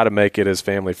 we try to make it as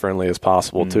family friendly as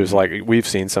possible too. It's like we've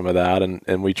seen some of that,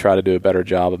 and we try to do a better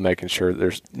job of making sure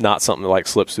there's not something that like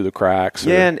slips through the cracks.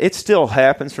 Yeah, and it still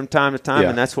happens from time to time.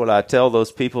 And that's what I tell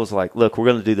those people is like, look, we're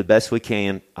going to do the best we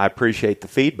can. I appreciate the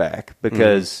feedback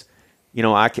because, you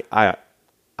know,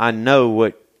 I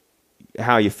know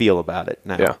how you feel about it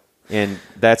now. Yeah. And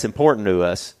that's important to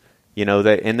us. You know,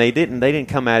 they didn't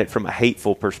come at it from a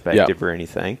hateful perspective or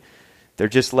anything. They're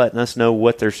just letting us know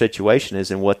what their situation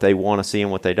is and what they want to see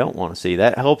and what they don't want to see.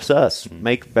 That helps us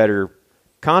make better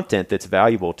content that's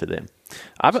valuable to them.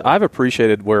 I've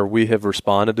appreciated where we have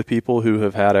responded to people who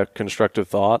have had a constructive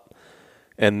thought,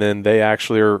 and then they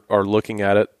actually are looking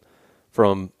at it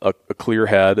from a clear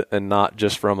head and not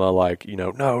just from a like, you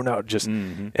know, no, just.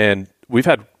 And we've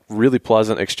had really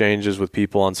pleasant exchanges with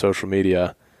people on social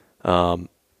media.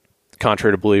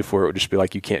 Contrary to belief, where it would just be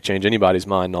like you can't change anybody's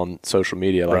mind on social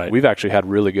media. Like we've actually had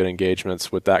really good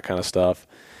engagements with that kind of stuff.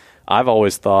 I've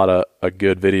always thought a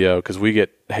good video, because we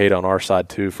get hate on our side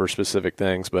too for specific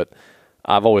things, but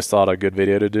I've always thought a good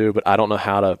video to do, but I don't know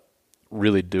how to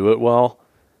really do it well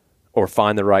or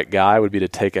find the right guy, would be to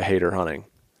take a hater hunting.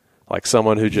 like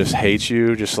someone who just hates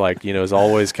you, just like, is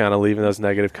always kind of leaving those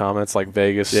negative comments, like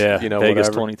Vegas, Vegas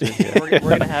whatever. 22. Yeah. We're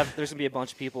gonna have. There's gonna be a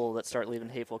bunch of people that start leaving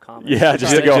hateful comments. Yeah,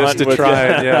 just to go just hunting to with try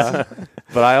you. it, yeah.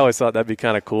 But I always thought that'd be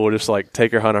kind of cool, just like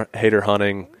take your hater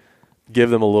hunting, give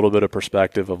them a little bit of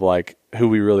perspective of like who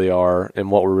we really are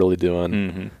and what we're really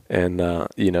doing,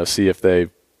 and see if they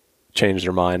change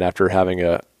their mind after having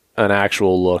an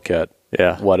actual look at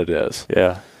what it is.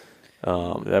 Yeah.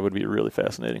 That would be really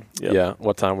fascinating. Yep. Yeah.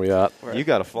 What time we at? You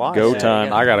got to fly. Go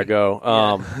time. I gotta go.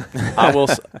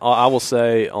 I will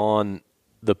say on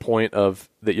the point of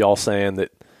that y'all saying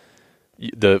that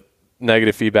the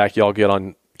negative feedback y'all get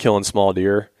on killing small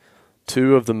deer.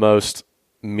 2 of the most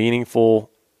meaningful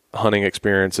hunting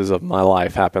experiences of my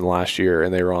life happened last year,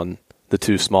 and they were on the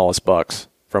 2 smallest bucks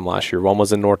from last year. One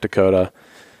was in North Dakota,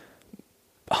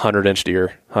 100-inch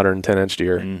deer, 110-inch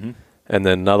deer. Mm-hmm. And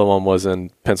then another one was in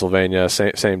Pennsylvania,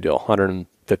 same deal,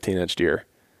 115-inch deer.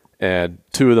 And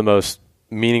 2 of the most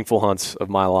meaningful hunts of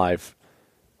my life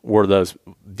were those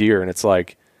deer. And it's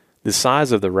like the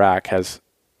size of the rack has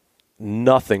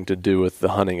nothing to do with the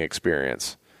hunting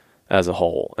experience as a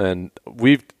whole. And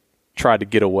we've tried to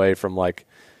get away from like,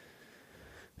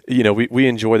 we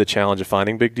enjoy the challenge of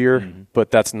finding big deer,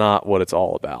 but that's not what it's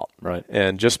all about. Right.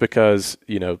 And just because,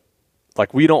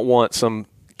 like we don't want some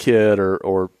kid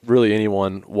or really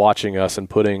anyone watching us and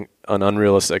putting an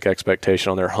unrealistic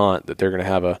expectation on their hunt that they're going to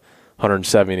have a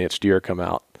 170-inch deer come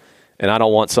out. And I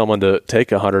don't want someone to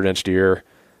take a 100-inch deer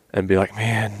and be like,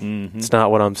 man, it's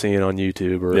not what I'm seeing on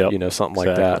YouTube or, something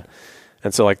like that.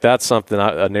 And so like that's something,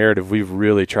 a narrative we've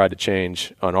really tried to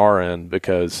change on our end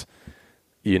because,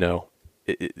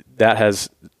 that has,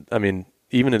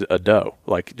 even a doe,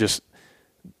 like just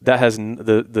that has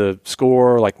the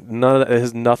score, like none of that, it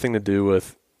has nothing to do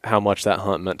with how much that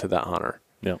hunt meant to that hunter.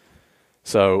 Yeah.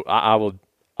 So I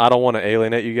don't want to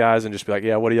alienate you guys and just be like,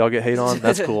 yeah, what do y'all get hate on?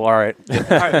 That's cool. All right. All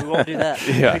right, we won't do that.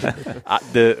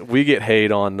 Yeah. We get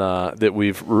hate on that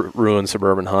we've ruined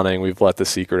suburban hunting. We've let the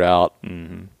secret out.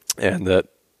 Mm-hmm. And that,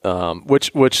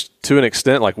 which to an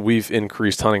extent, like we've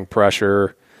increased hunting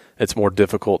pressure. It's more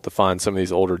difficult to find some of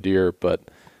these older deer, but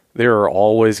there are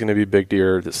always going to be big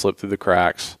deer that slip through the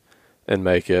cracks and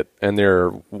make it. And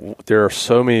there are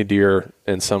so many deer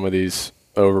in some of these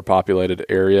overpopulated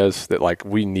areas that like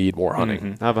we need more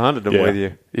hunting. I've hunted them with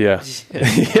you. Yeah.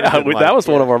 That was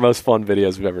one of our most fun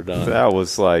videos we've ever done. That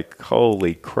was like,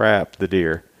 holy crap, the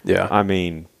deer. Yeah.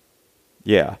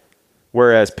 Yeah.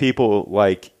 Whereas people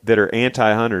like that are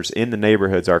anti-hunters in the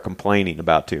neighborhoods are complaining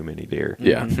about too many deer.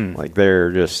 Yeah. Like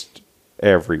they're just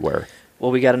everywhere.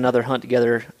 Well, we got another hunt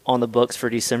together on the books for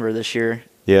December this year.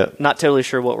 Yeah. Not totally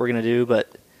sure what we're going to do,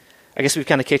 but I guess we've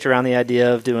kind of kicked around the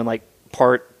idea of doing like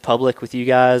part public with you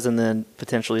guys and then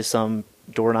potentially some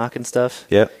door knocking stuff.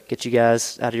 Yep. Get you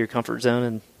guys out of your comfort zone,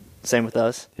 and same with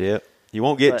us. Yep. You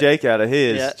won't get Jake out of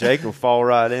his. Yeah. Jake will fall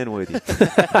right in with you.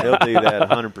 He'll do that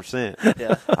 100%.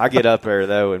 Yeah. I get up there,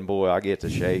 though, and, boy, I get to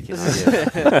shaking. I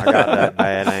got that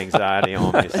bad anxiety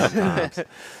on me sometimes.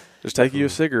 Just take you a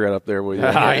cigarette up there with you.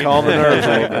 I Calm the nerves a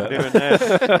little bit. doing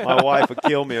that. My wife would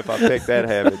kill me if I picked that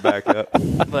habit back up.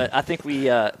 But I think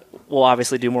we'll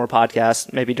obviously do more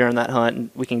podcasts maybe during that hunt, and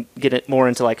we can get it more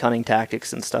into like hunting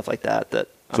tactics and stuff like that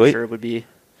I'm Sweet. sure would be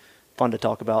fun to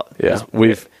talk about. Yeah,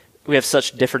 We have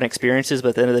such different experiences, but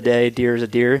at the end of the day, deer is a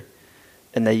deer,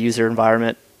 and they use their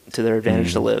environment to their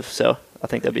advantage to live. So I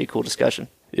think that'd be a cool discussion.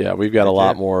 Yeah, we've got a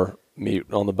lot more meat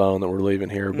on the bone that we're leaving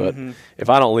here, but if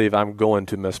I don't leave, I'm going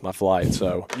to miss my flight.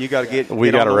 So You got to we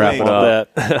got to wrap it up.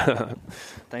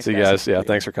 Thanks, See you guys. Yeah,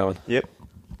 thanks for coming. Yep.